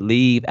supposed to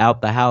leave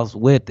out the house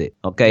with it.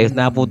 Okay. It's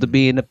not supposed to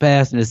be in the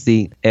passenger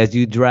seat as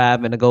you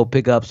driving to go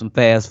pick up some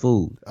fast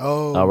food.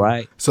 Oh. All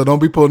right. So don't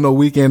be pulling no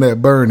weekend at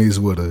Bernie's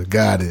with her.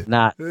 Got it.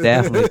 Nah,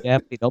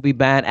 definitely. Don't be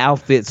buying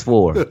outfits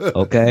for her.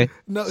 Okay.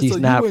 No, she's so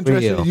not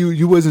real.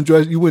 You wouldn't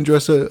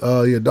dress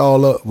your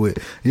doll up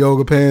with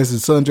yoga pants and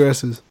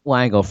sundresses? Well,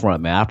 I ain't gonna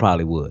front, man. I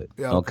probably would.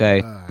 Yeah,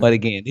 okay. Right. But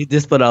again,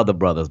 this for the other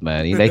brothers,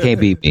 man. They can't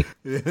beat me.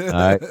 All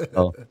right.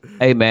 So,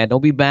 hey, man,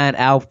 don't be buying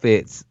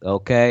outfits.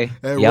 Okay.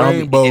 At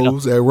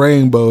rainbows.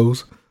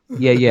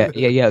 Yeah.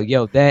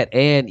 Yo, that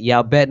and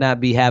y'all bet not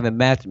be having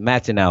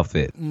matching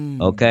outfit.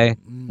 Okay.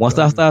 Once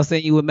I start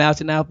seeing you with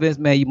matching outfits,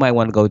 man, you might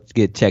want to go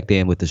get checked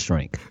in with the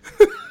shrink.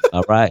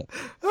 All right.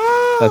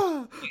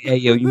 Hey,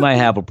 yo, you might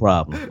have a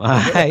problem. All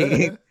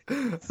right.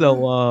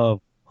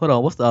 So, hold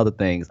on. What's the other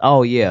things?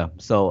 Oh, yeah.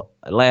 So,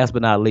 last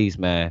but not least,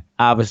 man,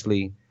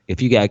 obviously,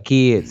 if you got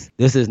kids,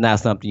 this is not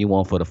something you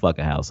want for the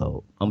fucking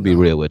household. I'm going to be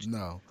real with you.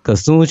 No. Because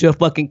as soon as your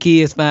fucking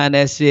kids find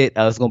that shit,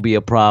 it's going to be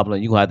a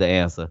problem. You're going to have to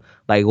answer.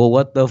 Like, well,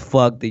 what the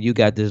fuck did you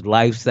got this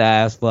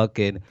life-size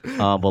fucking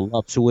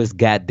voluptuous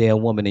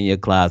goddamn woman in your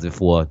closet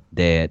for,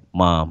 Dad,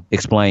 Mom?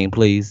 Explain,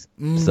 please.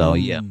 So,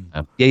 yeah.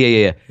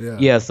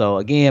 Yeah, so,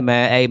 again,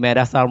 man, hey, man,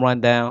 that's our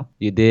rundown.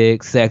 You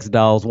dig? Sex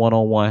dolls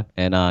 101.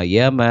 And,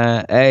 yeah,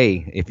 man,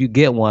 hey, if you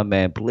get one,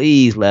 man,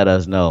 please let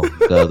us know.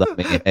 Because, I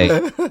mean,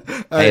 hey,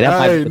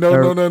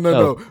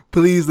 no.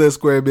 Please, let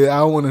Square Bit. I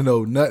don't want to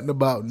know nothing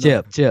about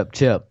nothing.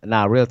 Chip.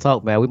 Nah, real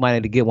talk, man. We might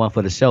need to get one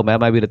for the show, man.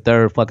 That might be the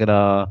third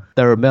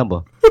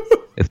member.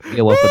 If we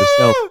get one for the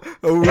show.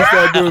 When we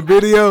start doing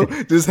video,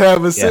 just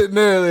have us sitting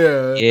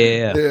there.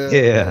 Yeah.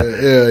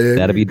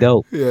 That'll be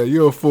dope. Yeah,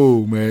 you're a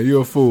fool, man.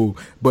 You're a fool.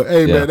 But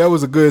hey, man, that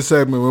was a good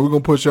segment. We're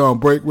gonna put you on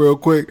break real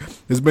quick.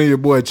 It's been your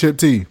boy Chip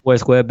T. Boy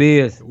Square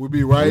Biz. We'll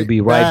be right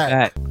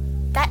back.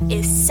 That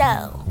is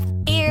so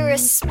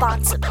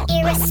irresponsible.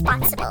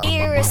 Irresponsible.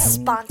 Mentors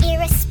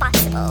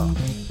irresponsible.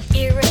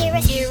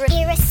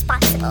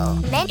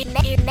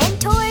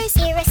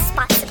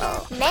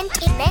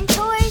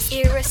 Mentors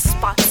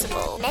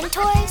irresponsible.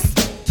 Mentors.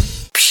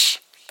 Psh,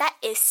 that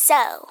is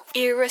so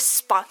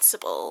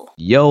irresponsible.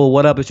 Yo,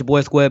 what up? It's your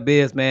boy Square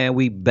Biz, man.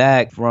 We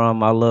back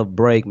from our little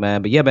break,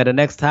 man. But yeah, man, the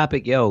next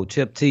topic, yo,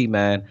 Chip T,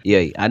 man.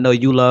 Yeah, I know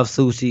you love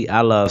sushi. I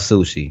love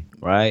sushi.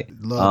 Right?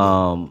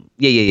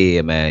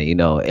 Yeah, man.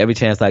 Every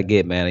chance I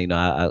get, man,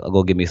 I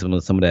go get me some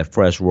of that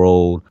fresh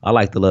roll. I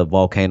like the little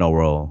volcano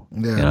roll.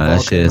 Yeah,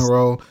 volcano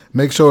roll.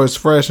 Make sure it's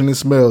fresh and it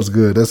smells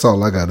good. That's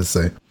all I gotta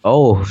say.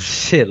 Oh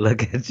shit!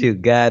 Look at you,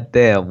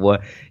 goddamn boy.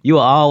 You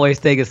are always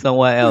taking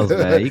somewhere else,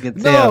 man. You can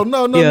tell.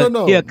 No.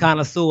 You're a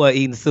connoisseur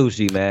eating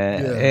sushi,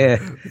 man. Yeah.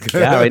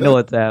 I already know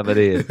what time it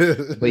is.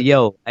 But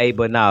yo, hey,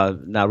 but now,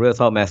 real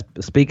talk, man.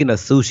 Speaking of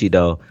sushi,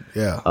 though,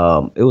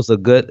 it was a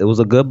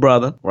good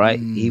brother, right?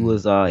 He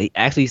was he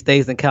actually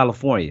stays in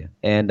California,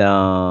 and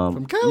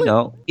from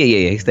Cali?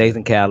 He stays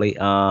in Cali.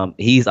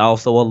 He's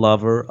also a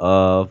lover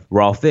of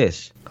raw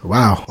fish.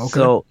 Wow. Okay.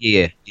 So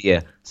yeah.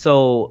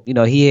 So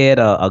he had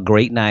a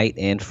great night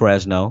in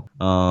Fresno.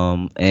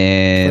 And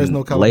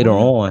Fresno, later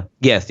on,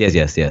 yes.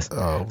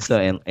 Oh.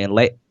 So and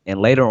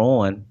later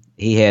on,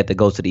 he had to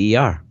go to the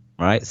ER.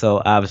 right?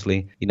 So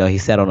obviously, he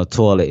sat on the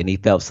toilet and he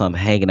felt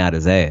something hanging out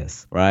his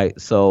ass, right?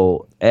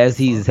 So as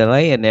he's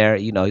laying there,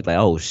 he's like,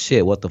 oh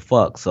shit, what the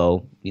fuck?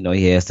 So,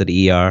 he heads to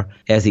the ER.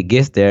 As he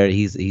gets there,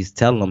 he's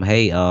telling them,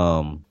 hey,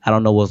 I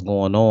don't know what's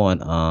going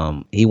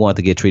on. He wanted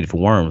to get treated for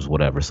worms,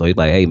 whatever. So he's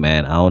like, hey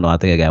man, I don't know, I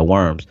think I got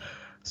worms.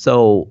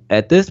 So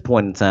at this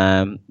point in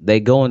time,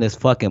 they go in this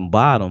fucking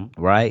bottom,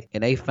 right?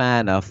 And they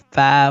find a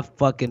 5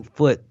 fucking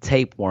foot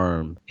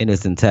tapeworm in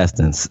his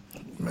intestines.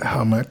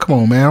 Oh man, come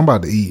on, man! I'm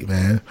about to eat,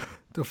 man.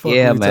 The fuck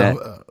yeah, man.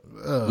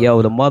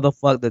 Yo, the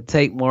motherfucker, the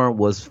tapeworm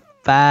was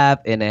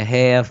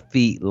 5.5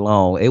 feet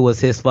long. It was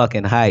his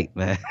fucking height,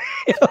 man.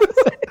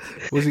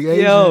 Was he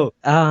Asian? Yo,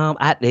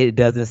 it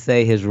doesn't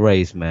say his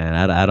race,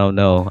 man. I don't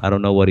know. I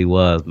don't know what he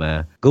was,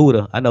 man.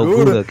 Gouda. I know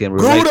Gouda can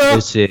relate to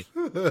this shit.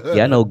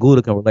 Yeah, I know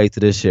Gouda can relate to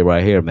this shit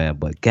right here, man.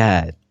 But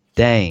god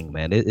dang,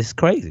 man, it's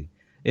crazy.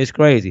 It's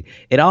crazy.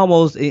 It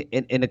almost,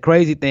 and the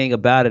crazy thing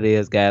about it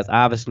is, guys,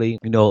 obviously,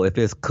 if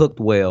it's cooked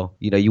well,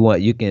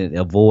 you can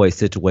avoid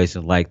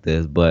situations like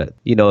this. But,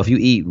 if you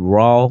eat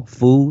raw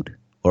food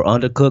or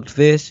undercooked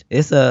fish,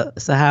 it's a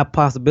high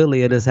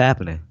possibility of this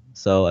happening.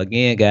 So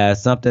again,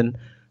 guys, something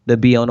to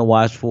be on the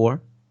watch for,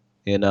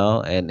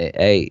 and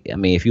hey, I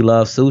mean, if you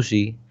love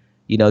sushi,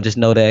 just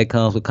know that it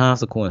comes with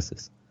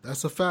consequences.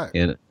 That's a fact.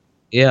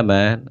 Yeah,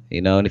 man.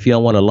 And if you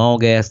don't want a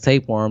long ass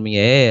tapeworm in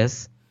your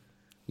ass,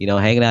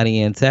 hanging out in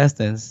your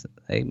intestines,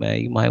 hey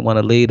man, you might want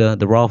to leave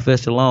the raw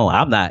fish alone.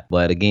 I'm not,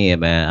 but again,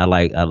 man, I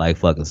like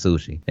fucking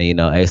sushi. And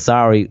hey,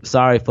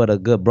 sorry for the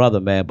good brother,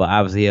 man, but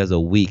obviously he has a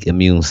weak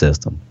immune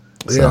system.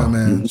 Yeah,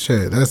 man,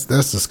 shit, that's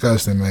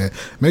disgusting, man.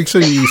 Make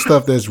sure you eat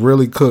stuff that's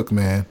really cooked,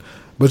 man.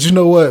 But you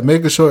know what?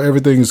 Making sure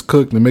everything is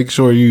cooked and make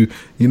sure you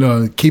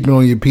keeping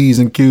on your P's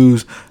and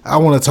Q's. I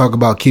want to talk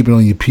about keeping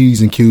on your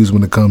P's and Q's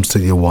when it comes to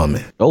your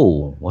woman.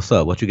 Oh, what's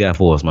up? What you got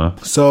for us, man?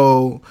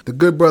 So the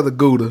good brother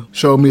Gouda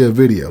showed me a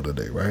video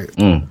today, right?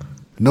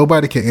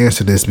 Nobody can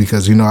answer this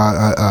because,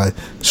 I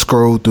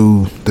scroll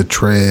through the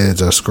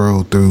threads, I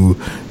scroll through,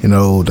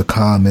 the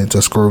comments, I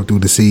scroll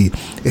through to see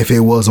if it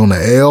was on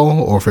the L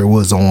or if it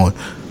was on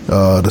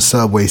the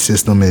subway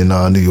system in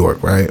New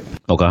York, right?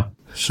 Okay.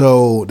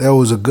 So there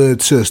was a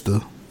good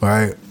sister,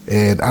 right?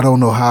 And I don't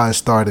know how it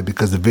started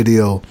because the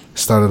video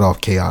started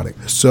off chaotic.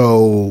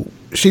 So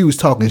she was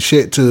talking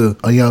shit to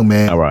a young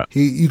man. All right.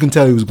 You can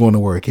tell he was going to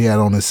work. He had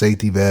on a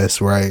safety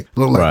vest, right?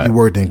 Looked like he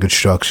worked in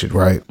construction,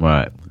 right?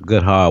 Right.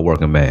 Good hard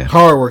working man.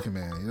 Hard working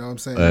man. You know what I'm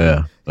saying?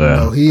 Yeah.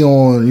 He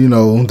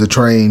on, the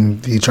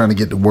train. He trying to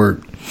get to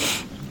work.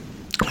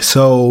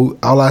 So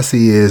all I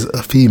see is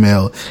a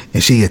female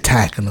and she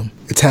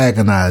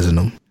antagonizing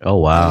him. Oh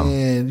wow!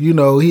 And he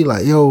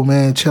like, yo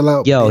man, chill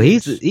out. Yo,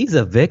 bitch. he's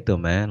a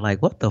victim, man.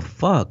 Like, what the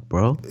fuck,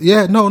 bro?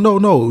 Yeah, no.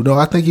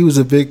 I think he was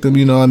a victim.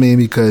 You know what I mean?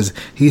 Because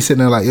he's sitting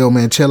there like, yo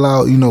man, chill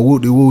out. Woo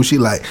de woo. She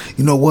like,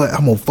 you know what?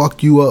 I'm gonna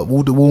fuck you up.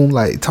 Woo de woo.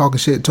 Like talking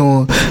shit to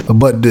him.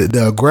 But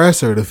the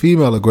aggressor, the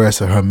female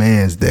aggressor, her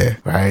man's there,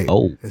 right?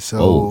 Oh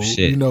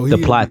shit. The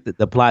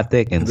plot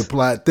thickens. The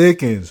plot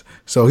thickens.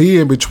 So he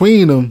in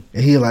between them,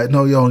 and he like,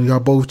 no, y'all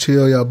both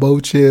chill. Y'all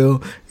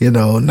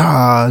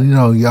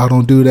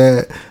don't do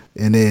that.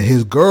 And then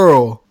his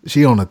girl,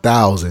 she on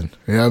 1,000.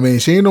 You know what I mean?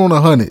 She ain't on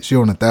 100. She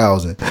on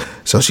 1,000.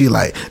 So she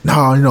like,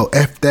 nah,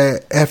 F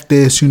that, F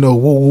this, woo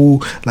woo.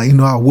 Like,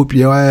 I'll whoop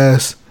your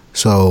ass.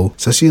 So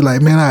she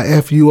like, man, I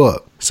F you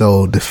up.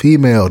 So the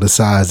female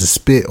decides to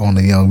spit on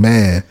the young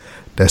man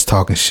that's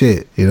talking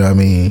shit. You know what I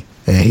mean?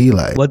 And he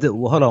like,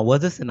 hold on,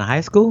 was this in the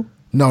high school?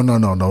 No.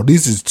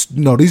 These is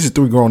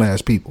 3 grown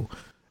ass people.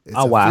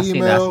 I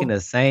seen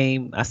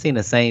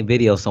the same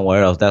video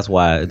somewhere else. That's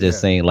why it just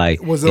seemed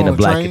like in the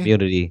black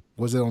community.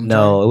 Was it on?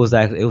 No, it was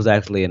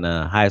actually in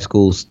a high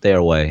school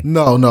stairway.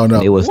 No.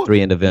 It was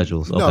 3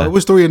 individuals. No, it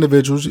was 3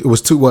 individuals. It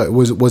was 2. What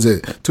was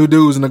it? 2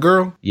 dudes and a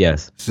girl?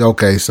 Yes.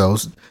 Okay, so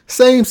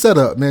same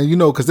setup, man.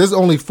 Because there's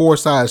only 4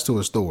 sides to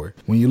a story.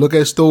 When you look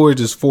at stories,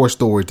 there's 4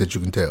 stories that you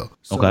can tell.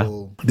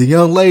 So the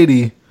young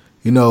lady,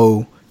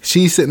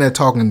 she's sitting there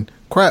talking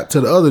crap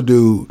to the other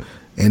dude.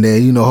 And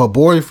then, her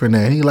boyfriend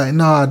there, he like,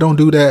 nah, don't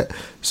do that.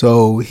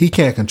 So he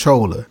can't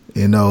control her,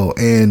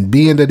 and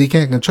being that he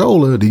can't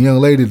control her, the young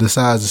lady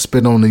decides to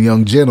spit on the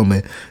young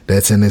gentleman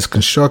that's in his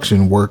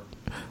construction work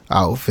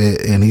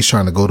outfit and he's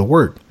trying to go to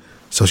work.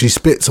 So she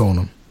spits on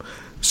him.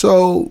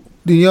 So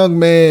the young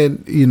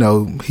man,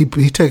 he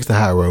takes the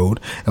high road.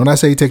 And when I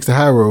say he takes the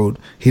high road,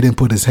 he didn't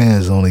put his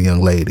hands on the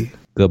young lady.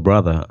 Good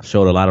brother.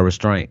 Showed a lot of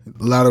restraint.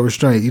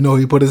 You know who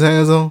he put his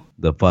hands on?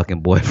 The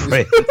fucking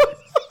boyfriend.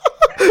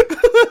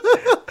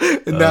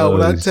 Now,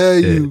 when I tell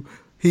you,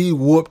 he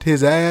whooped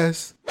his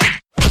ass.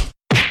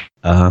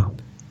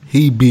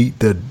 He beat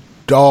the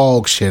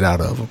dog shit out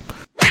of him.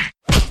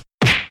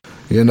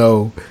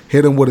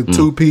 Hit him with a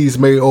 2-piece,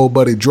 made old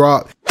buddy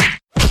drop,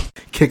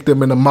 kicked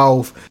him in the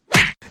mouth,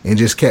 and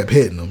just kept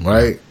hitting him,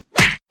 right?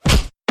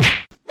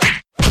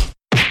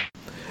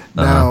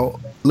 Now,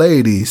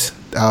 ladies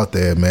out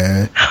there,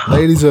 man.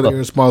 Ladies are the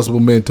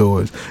irresponsible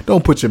mentors.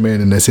 Don't put your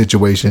man in that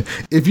situation.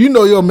 If you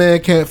know your man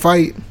can't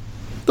fight,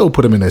 don't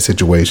put him in that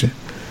situation,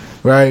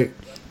 right?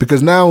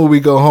 Because now when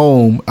we go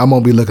home, I'm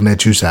gonna be looking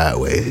at you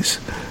sideways.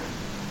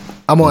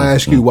 I'm gonna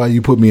ask you why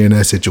you put me in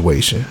that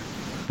situation.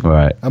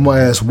 Right. I'm gonna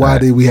ask why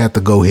did we have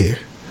to go here.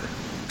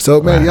 So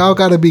man, y'all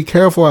gotta be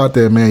careful out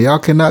there, man. Y'all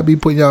cannot be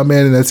putting y'all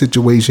man in that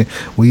situation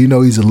where you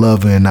know he's a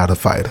lover and not a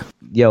fighter.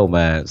 Yo,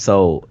 man.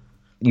 So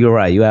you're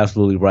right. You're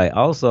absolutely right.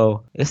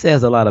 Also, it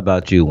says a lot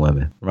about you,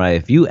 women, right?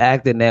 If you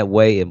act in that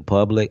way in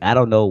public, I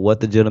don't know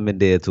what the gentleman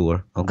did to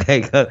her,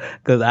 okay?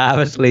 Because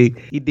obviously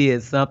he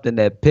did something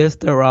that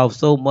pissed her off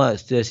so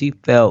much that she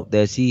felt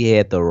that she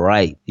had the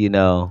right, you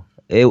know.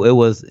 It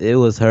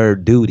was her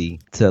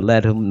duty to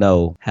let him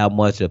know how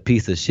much a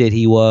piece of shit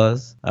he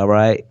was. All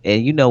right,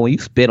 and you know when you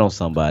spit on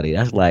somebody,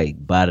 that's like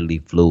bodily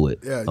fluid.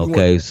 Yeah.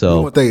 Okay,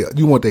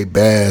 you want they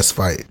bass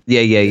fight.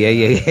 Yeah.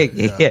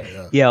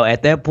 Yo,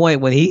 at that point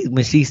when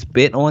she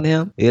spit on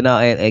him, you know,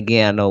 and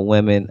again, I know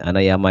women, I know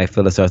y'all might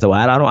feel a certain way.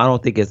 I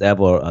don't think it's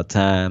ever a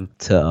time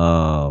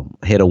to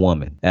hit a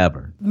woman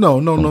ever. No.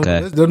 Okay?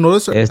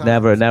 It's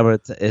never.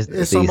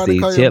 It's somebody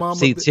call your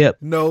mama Chip.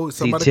 No,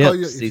 somebody call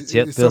your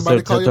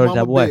somebody call your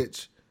mama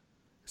bitch.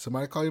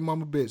 Somebody call your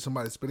mama bitch.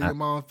 Somebody spit in your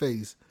mom's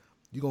face.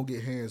 You gonna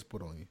get hands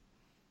put on you,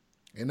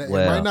 and it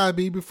might not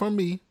be from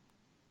me.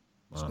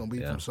 It's gonna be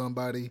from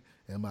somebody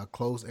in my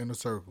close inner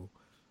circle.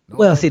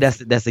 See,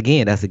 that's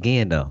again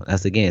though.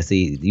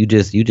 See, you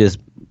just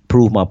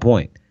proved my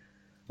point,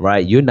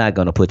 right? You're not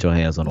gonna put your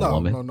hands on a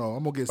woman. No.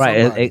 I'm gonna get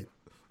somebody.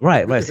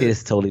 Right. See,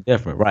 it's totally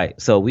different, right?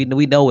 So we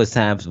know it's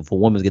time for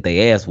women to get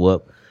their ass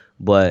whooped,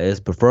 but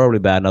it's preferably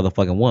by another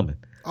fucking woman.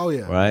 Oh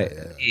yeah, right.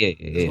 Yeah.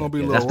 It's gonna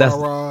be a little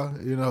rah-rah,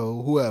 you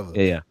know, whoever.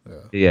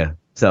 Yeah.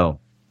 So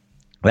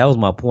that was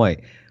my point.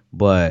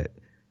 But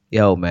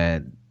yo,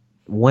 man,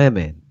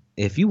 women,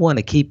 if you want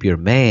to keep your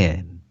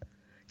man,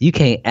 you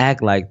can't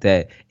act like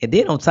that. And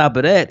then on top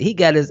of that, he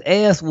got his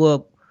ass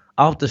whooped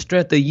off the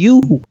strength of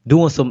you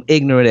doing some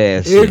ignorant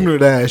ass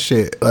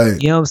shit.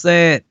 Like, you know what I'm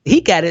saying? He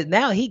got it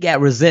now. He got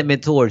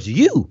resentment towards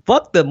you.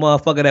 Fuck the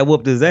motherfucker that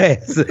whooped his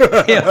ass. You know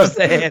what I'm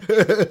saying?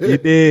 You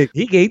dig?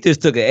 He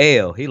just took an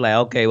L. He like,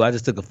 okay, well, I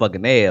just took a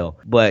fucking L.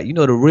 But you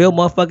know the real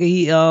motherfucker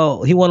he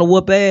want to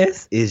whoop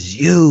ass is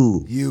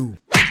you.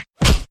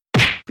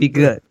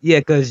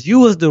 Because you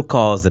was the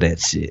cause of that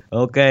shit.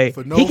 Okay,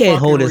 he can't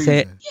hold his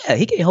head. Yeah,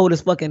 he can't hold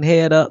his fucking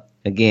head up.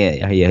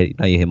 Again,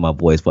 now you hear my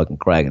voice fucking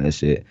cracking and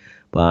shit.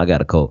 But I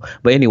got a cold.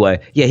 But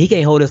anyway, yeah, he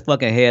can't hold his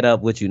fucking head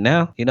up with you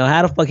now. You know,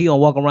 how the fuck he gonna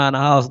walk around the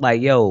house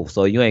like, yo,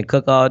 so you ain't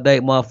cook all day,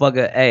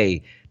 motherfucker?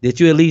 Hey, did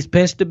you at least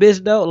pinch the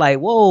bitch though? Like,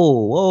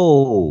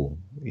 whoa.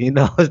 You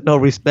know, there's no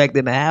respect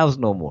in the house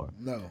no more.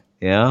 No.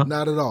 Yeah,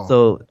 not at all.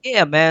 So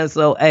yeah, man.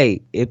 So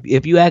hey,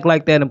 if you act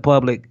like that in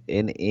public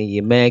and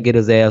your man get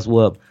his ass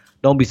whooped,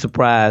 don't be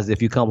surprised if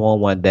you come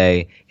home one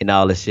day and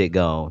all this shit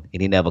gone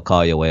and he never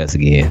call your ass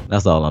again.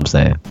 That's all I'm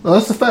saying. Well,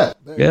 that's a fact.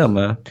 Yeah,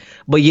 man.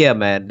 But yeah,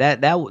 man,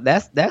 that's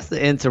the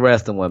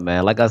interesting one,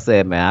 man. Like I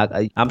said,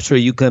 man, I'm sure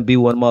you couldn't be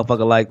one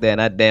motherfucker like that,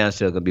 and I damn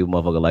sure could be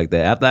one motherfucker like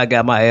that. After I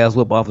got my ass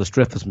whipped off the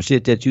strip for some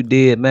shit that you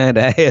did, man,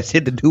 that had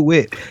shit to do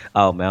with.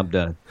 Oh man, I'm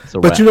done.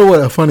 But you know what?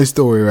 A funny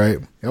story, right?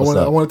 I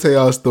want to tell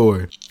y'all a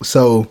story.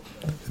 So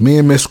me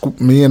and Miss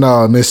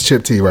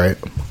Chip T, right?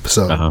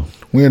 So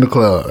we in the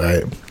club,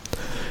 right?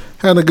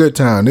 Had a good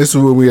time. This is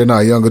when we are in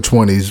our younger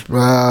 20s.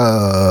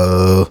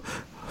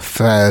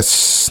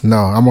 I'm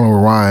gonna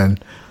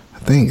rewind. I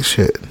think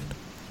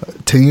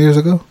 10 years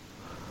ago.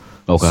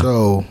 Okay.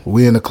 So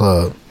we in the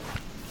club,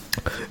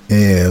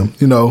 and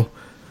you know,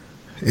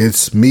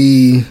 it's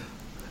me,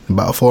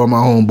 about 4 of my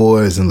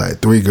homeboys, and like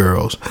 3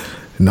 girls.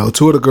 You know,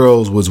 2 of the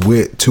girls was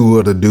with 2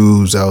 of the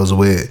dudes I was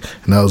with,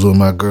 and I was with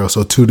my girl.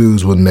 So 2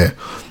 dudes wasn't there.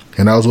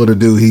 And I was with a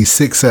dude, he's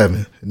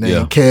 6'7",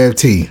 named Kev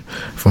T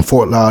from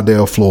Fort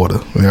Lauderdale, Florida.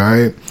 All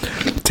right.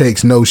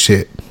 Takes no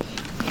shit.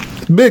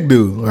 Big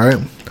dude, all right?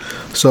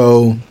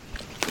 So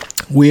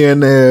we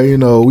in there, you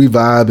know, we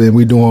vibing,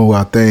 we doing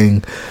our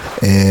thing.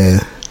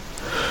 And,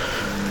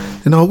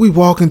 you know, we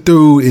walking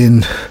through,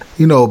 and,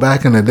 you know,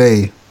 back in the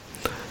day,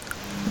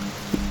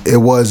 it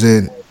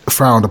wasn't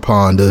frowned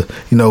upon to,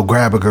 you know,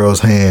 grab a girl's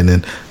hand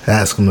and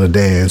ask them to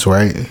dance,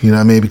 right? You know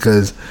what I mean?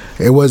 Because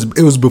it was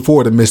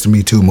before the Mr.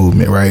 Me Too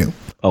movement, right?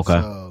 Okay.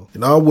 So,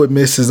 you know, I'm with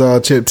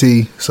Mrs. Chip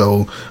T,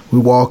 so we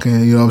walking,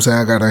 you know what I'm saying?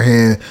 I got her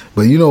hand.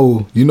 But you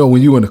know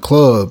when you in the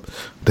club,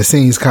 the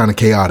scene's kind of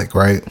chaotic,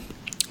 right?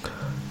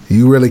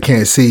 You really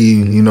can't see,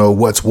 you know,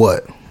 what's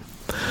what.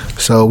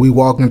 So we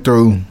walking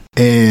through,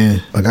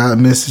 and I got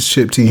Mrs.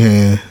 Chip T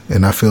hand,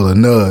 and I feel a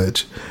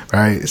nudge,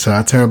 right? So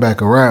I turn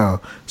back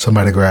around,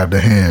 somebody grabbed her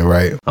hand,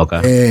 right?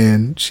 Okay.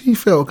 And she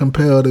felt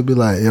compelled to be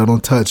like, yo,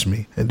 don't touch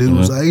me. And dude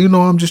was like, you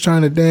know, I'm just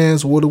trying to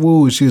dance,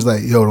 woo. She was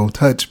like, yo, don't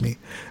touch me,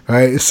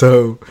 right?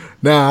 So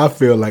now I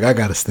feel like I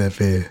got to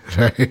step in,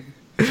 right?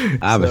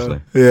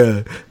 Obviously.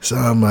 So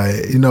I'm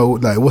like, you know,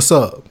 like, what's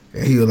up?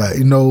 And he was like,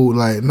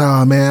 like,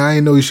 nah, man, I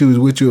didn't know she was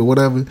with you or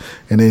whatever.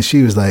 And then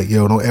she was like,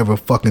 yo, don't ever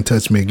fucking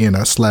touch me again.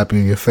 I'll slap you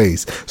in your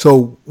face.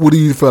 So what do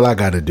you feel I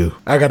got to do?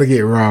 I got to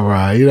get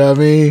rah-rah, you know what I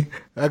mean?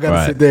 I got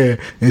to sit there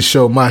and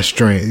show my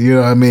strength, you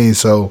know what I mean?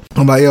 So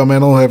I'm like, yo,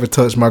 man, don't ever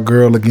touch my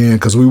girl again,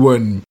 because we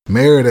weren't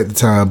married at the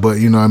time, but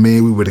you know what I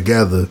mean? We were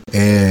together.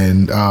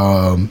 And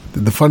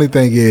the funny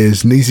thing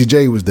is, Niecy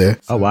J was there.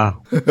 Oh,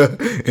 wow.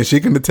 And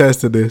she can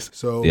attest to this.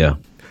 So yeah.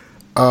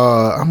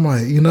 I'm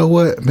like, you know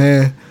what,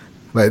 man?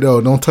 Like,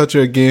 no, don't touch her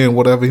again,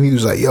 whatever. And he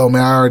was like, yo,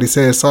 man, I already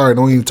said sorry.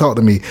 Don't even talk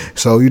to me.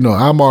 So,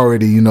 I'm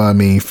already,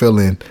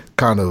 feeling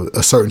kind of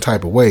a certain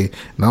type of way.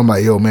 And I'm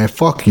like, yo, man,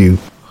 fuck you.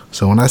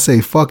 So when I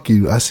say fuck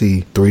you, I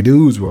see 3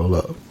 dudes roll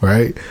up,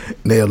 right? And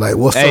they're like,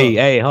 what's up?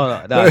 Hey, hold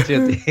on. No,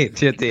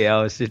 Chitty.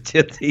 Oh, shit,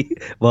 Chitty.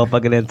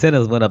 Motherfucking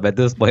antennas went up at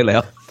this point.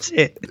 Like, oh,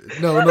 shit.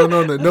 No. I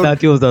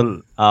thought you was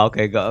the... Oh,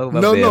 okay, go.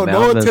 No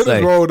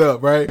antennas rolled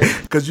up, right?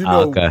 Because,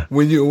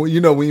 when you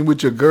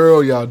with your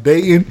girl, y'all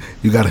dating,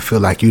 you got to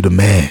feel like you the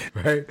man,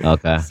 right?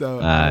 Okay.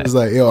 So I was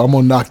like, yo, I'm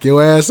going to knock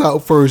your ass out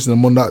first, and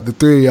I'm going to knock the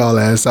 3 of y'all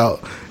ass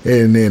out.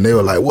 And then they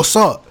were like, what's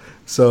up?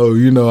 So,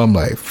 I'm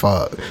like,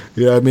 fuck.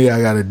 You know what I mean?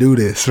 I got to do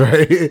this,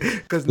 right?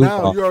 Because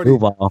now you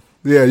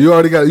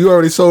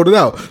already sold it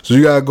out. So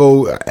you got to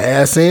go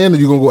ass in, or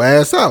you going to go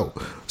ass out.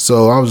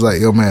 So I was like,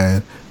 yo,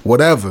 man,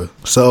 whatever.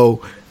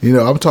 So,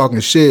 I'm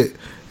talking shit,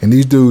 and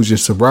these dudes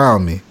just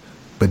surround me.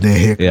 But then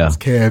here comes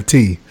Cav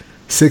T,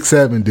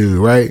 6'7" dude,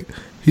 right?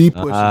 He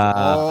pushes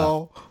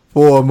all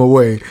 4 of them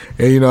away.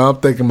 And, I'm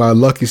thinking my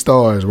lucky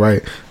stars,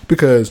 right?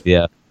 Because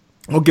I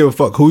don't give a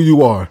fuck who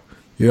you are.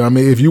 You know what I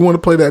mean? If you want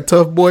to play that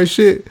tough boy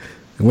shit,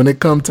 and when it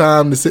come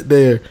time to sit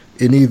there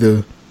and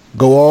either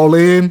go all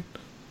in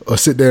or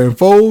sit there and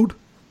fold,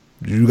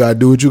 you got to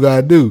do what you got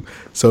to do.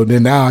 So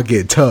then now I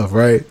get tough,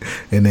 right?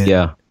 And then,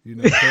 Cav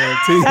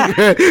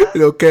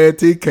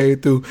T came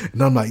through,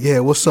 and I'm like, yeah,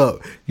 what's up?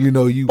 You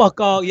fuck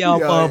all y'all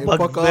motherfuckers,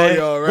 fuck all man.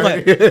 y'all,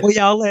 right? Where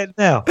y'all at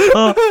now?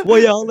 Where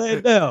y'all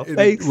at now?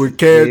 When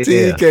Cav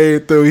T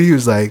came through, he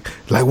was like,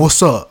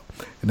 what's up?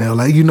 And they were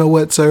like, you know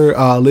what, sir?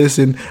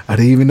 Listen, I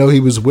didn't even know he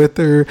was with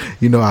her.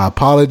 I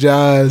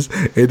apologize.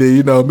 And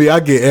then, me,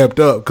 I get amped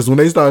up. Because when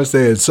they started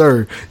saying,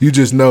 sir, you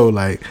just know,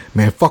 like,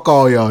 man, fuck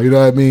all y'all. You know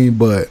what I mean?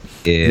 But,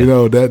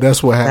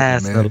 that's what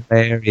happened, man. That's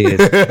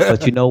hilarious.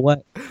 But you know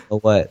what?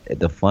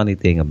 The funny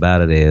thing about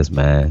it is,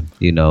 man,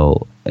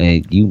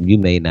 and you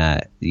may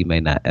not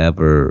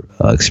ever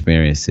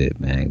experience it,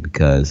 man,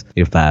 because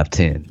you're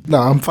 5'10". No,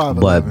 I'm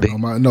 5'11".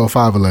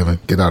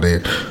 5'11". Get out of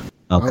here.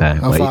 Okay.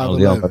 I'm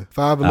 5'11".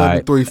 5'11",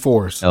 right.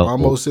 3/4.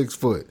 Almost 6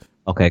 foot.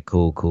 Okay,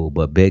 cool.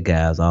 But big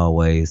guys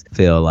always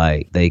feel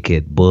like they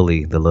could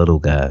bully the little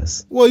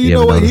guys. Well, you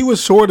know what? He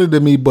was shorter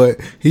than me, but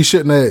he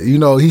shouldn't have,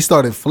 he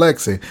started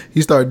flexing.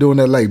 He started doing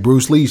that like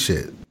Bruce Lee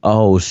shit.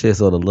 Oh, shit.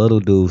 So the little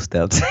dude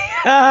stepped.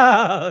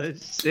 Oh,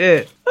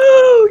 shit.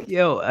 Oh,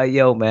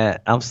 yo, man.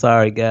 I'm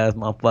sorry, guys.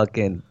 My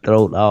fucking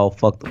throat all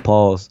fucked the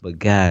pause. But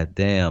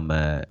goddamn,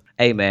 man.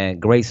 Hey, man,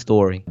 great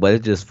story. But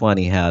it's just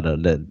funny how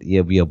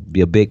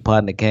your big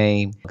partner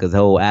came, because the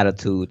whole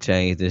attitude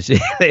changed and shit.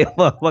 They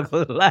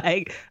motherfuckers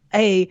like,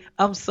 hey,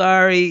 I'm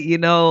sorry,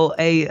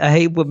 hey, I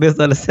hate what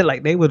misunderstood.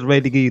 Like, they was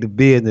ready to give you the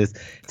business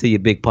till your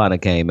big partner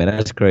came, man.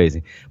 That's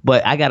crazy.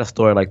 But I got a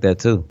story like that,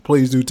 too.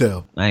 Please do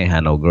tell. I ain't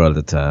had no girl at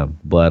the time.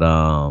 But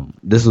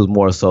this was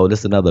more so, this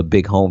is another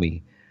big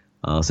homie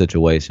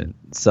situation.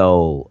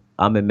 So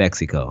I'm in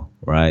Mexico,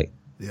 right?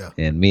 Yeah.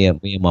 And me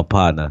and my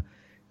partner,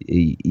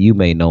 you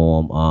may know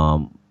him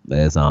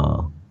as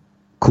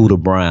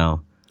Cooter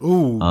Brown.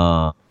 Ooh.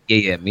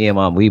 Yeah. Me and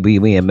mom, we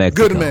in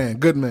Mexico. Good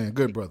man,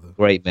 good brother.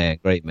 Great man.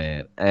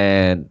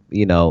 And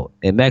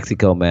in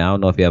Mexico, man, I don't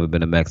know if you ever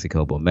been to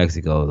Mexico, but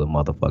Mexico is a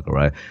motherfucker,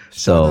 right?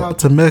 Shout out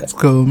to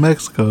Mexico.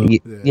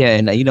 Yeah,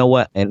 and you know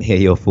what? And here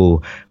you're a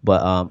fool.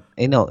 But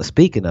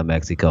speaking of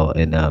Mexico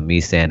and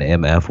me saying the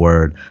MF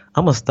word,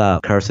 I'm gonna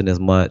stop cursing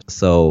as much.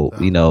 So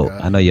God,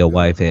 I know your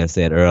wife had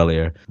said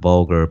earlier,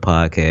 vulgar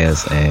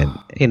podcast, and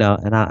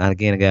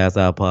again, guys,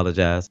 I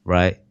apologize,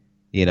 right?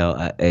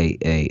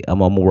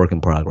 I'm a work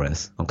in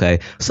progress. Okay.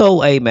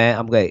 So, hey,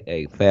 man,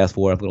 fast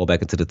forward. I'm going to go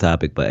back into the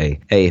topic. But, hey,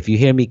 if you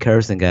hear me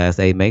cursing, guys,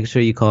 hey, make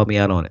sure you call me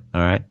out on it.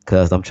 All right.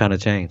 Because I'm trying to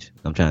change.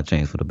 I'm trying to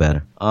change for the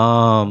better.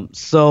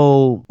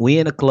 So we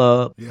in a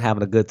club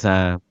having a good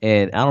time.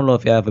 And I don't know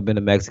if y'all ever been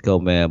to Mexico,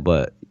 man,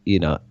 but,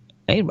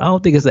 I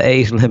don't think it's an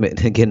age limit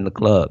to get in the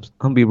clubs.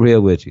 I'm gonna be real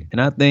with you. And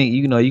I think,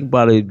 you can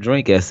probably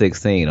drink at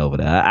 16 over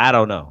there. I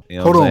don't know. You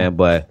know what I'm saying?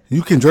 But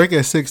you can drink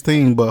at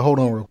 16, but hold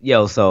on.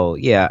 So,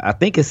 I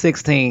think it's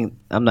 16.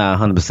 I'm not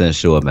 100%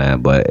 sure,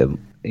 man. But,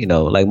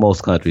 like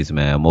most countries,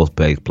 man, most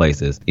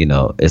places,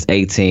 it's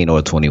 18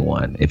 or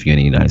 21 if you're in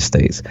the United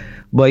States.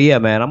 But, yeah,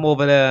 man, I'm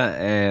over there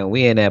and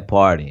we in that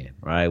partying,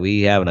 right?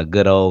 We having a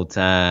good old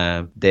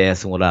time,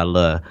 dancing with our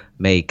little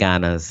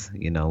Mexicanas,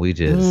 we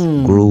just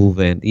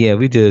grooving. Yeah,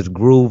 we just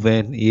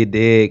grooving, you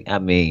dig? I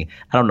mean,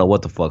 I don't know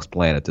what the fuck's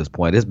playing at this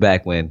point. It's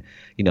back when,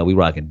 we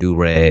rocking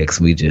do-rags.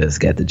 We just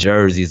got the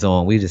jerseys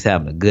on. We just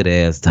having a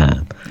good-ass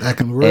time.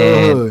 Acting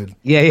real hood.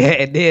 Yeah,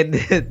 and then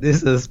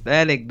this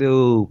Hispanic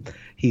dude,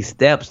 he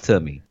steps to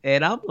me,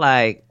 and I'm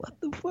like, what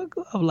the fuck?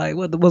 I'm like,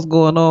 what's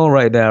going on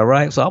right now,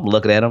 right? So I'm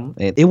looking at him,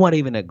 and it wasn't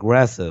even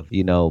aggressive,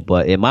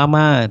 but in my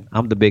mind,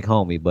 I'm the big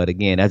homie. But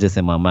again, that's just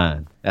in my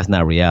mind. That's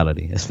not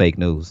reality. It's fake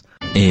news.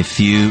 A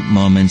few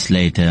moments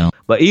later.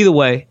 But either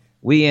way,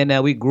 we in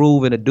there, we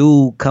groove, and the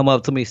dude come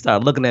up to me,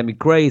 start looking at me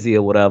crazy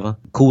or whatever.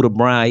 Cooter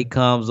Brown, he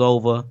comes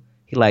over.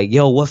 He like,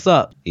 yo, what's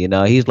up?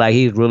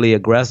 He's really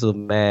aggressive,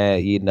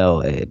 man,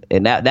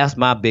 and that's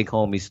my big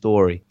homie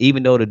story.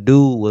 Even though the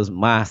dude was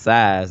my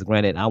size,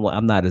 granted,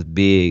 I'm not as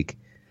big.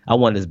 I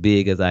wasn't as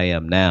big as I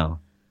am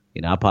now.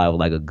 I probably was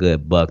like a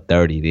good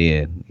 $130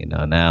 then.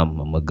 Now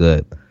I'm a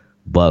good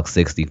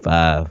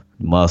 $165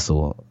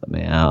 muscle.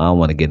 Man, I don't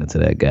want to get into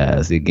that,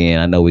 guys. Again,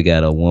 I know we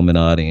got a woman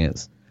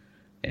audience,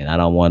 and I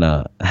don't want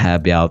to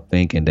have y'all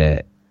thinking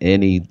that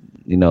any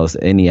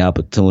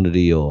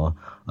opportunity or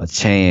a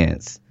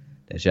chance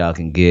that y'all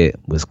can get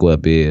with Square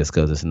Biz,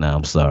 because it's not.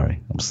 I'm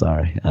sorry.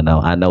 I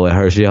know it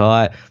hurts your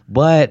heart,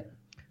 but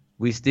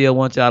we still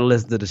want y'all to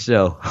listen to the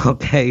show.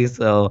 Okay,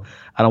 so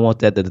I don't want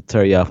that to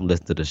deter y'all from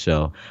listening to the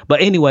show.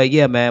 But anyway,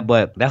 yeah, man.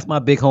 But that's my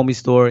big homie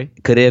story.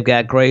 Could it have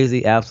got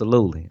crazy?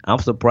 Absolutely. I'm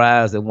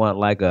surprised it wasn't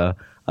like a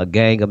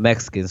gang of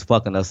Mexicans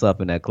fucking us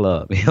up in that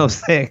club. You know what I'm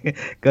saying?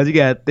 Because you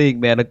gotta think,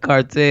 man, the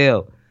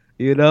cartel.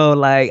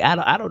 Like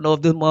I don't know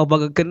if this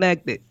motherfucker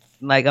connected.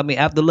 Like, I mean,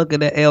 after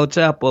looking at El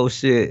Chapo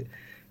shit.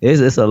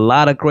 It's a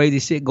lot of crazy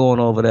shit going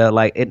over there.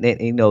 Like, and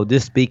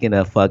just speaking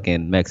of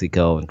fucking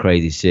Mexico and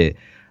crazy shit,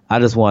 I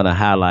just want to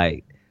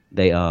highlight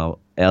they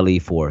LE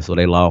force, or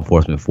they law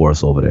enforcement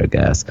force over there,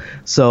 guys.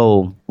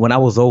 So when I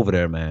was over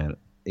there, man,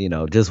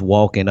 just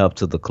walking up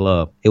to the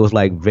club, it was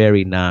like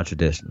very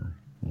non-traditional.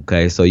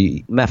 Okay, so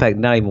matter of fact,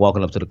 not even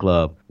walking up to the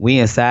club, we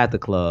inside the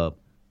club,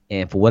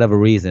 and for whatever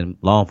reason,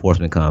 law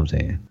enforcement comes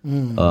in.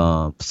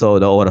 So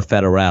the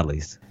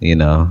federales,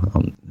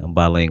 I'm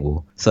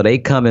bilingual. So they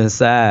come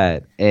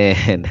inside,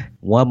 and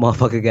one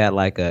motherfucker got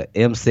like a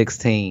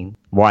M16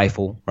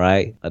 rifle,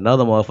 right?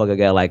 Another motherfucker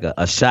got like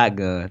a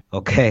shotgun,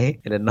 okay?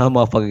 And another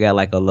motherfucker got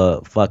like a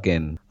little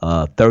fucking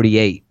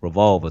 38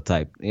 revolver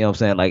type. You know what I'm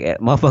saying? Like,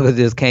 motherfuckers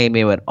just came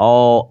in with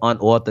all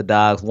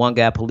unorthodox. One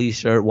got a police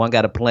shirt, one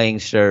got a plain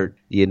shirt,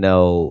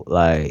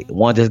 like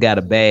one just got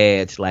a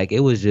badge. Like,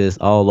 it was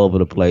just all over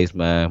the place,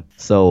 man.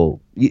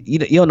 So you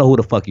don't know who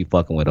the fuck you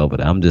fucking with over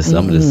there. I'm just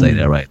saying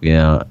that, right?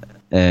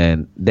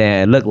 And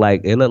then it looked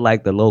like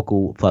the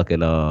local fucking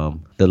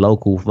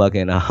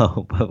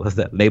what's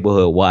that,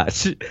 neighborhood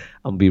watch. I'm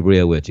gonna be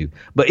real with you.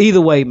 But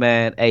either way,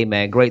 man, hey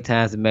man, great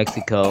times in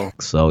Mexico.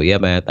 So yeah,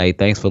 man, hey,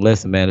 thanks for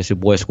listening, man. It's your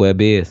boy Square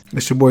Biz.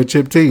 It's your boy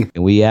Chip T.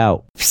 And we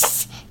out.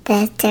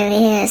 That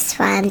is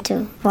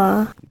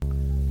wonderful.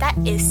 That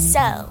is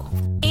so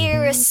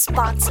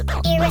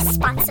irresponsible.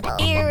 Irresponsible.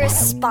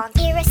 Mentors,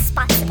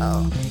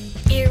 irresponsible.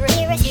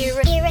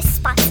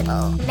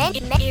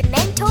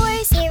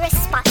 Mentors,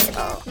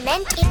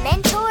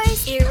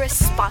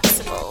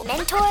 irresponsible.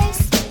 Mentors,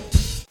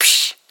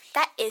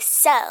 that is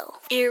so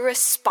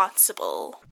irresponsible.